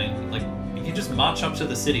something, like, you can just march up to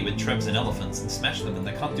the city with trebs and elephants and smash them, and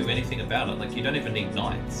they can't do anything about it. Like, you don't even need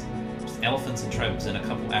knights. Just elephants and trebs and a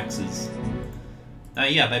couple axes.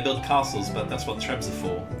 Yeah, they build castles, but that's what trebs are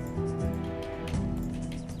for.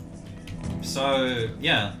 So,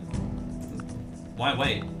 yeah. Why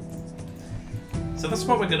wait? So that's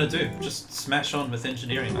what we're gonna do. Just smash on with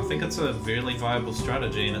engineering. I think it's a really viable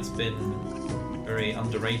strategy, and it's been very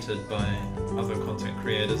underrated by other content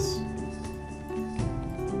creators.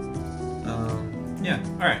 Yeah,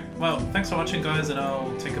 alright. Well, thanks for watching, guys, and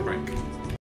I'll take a break.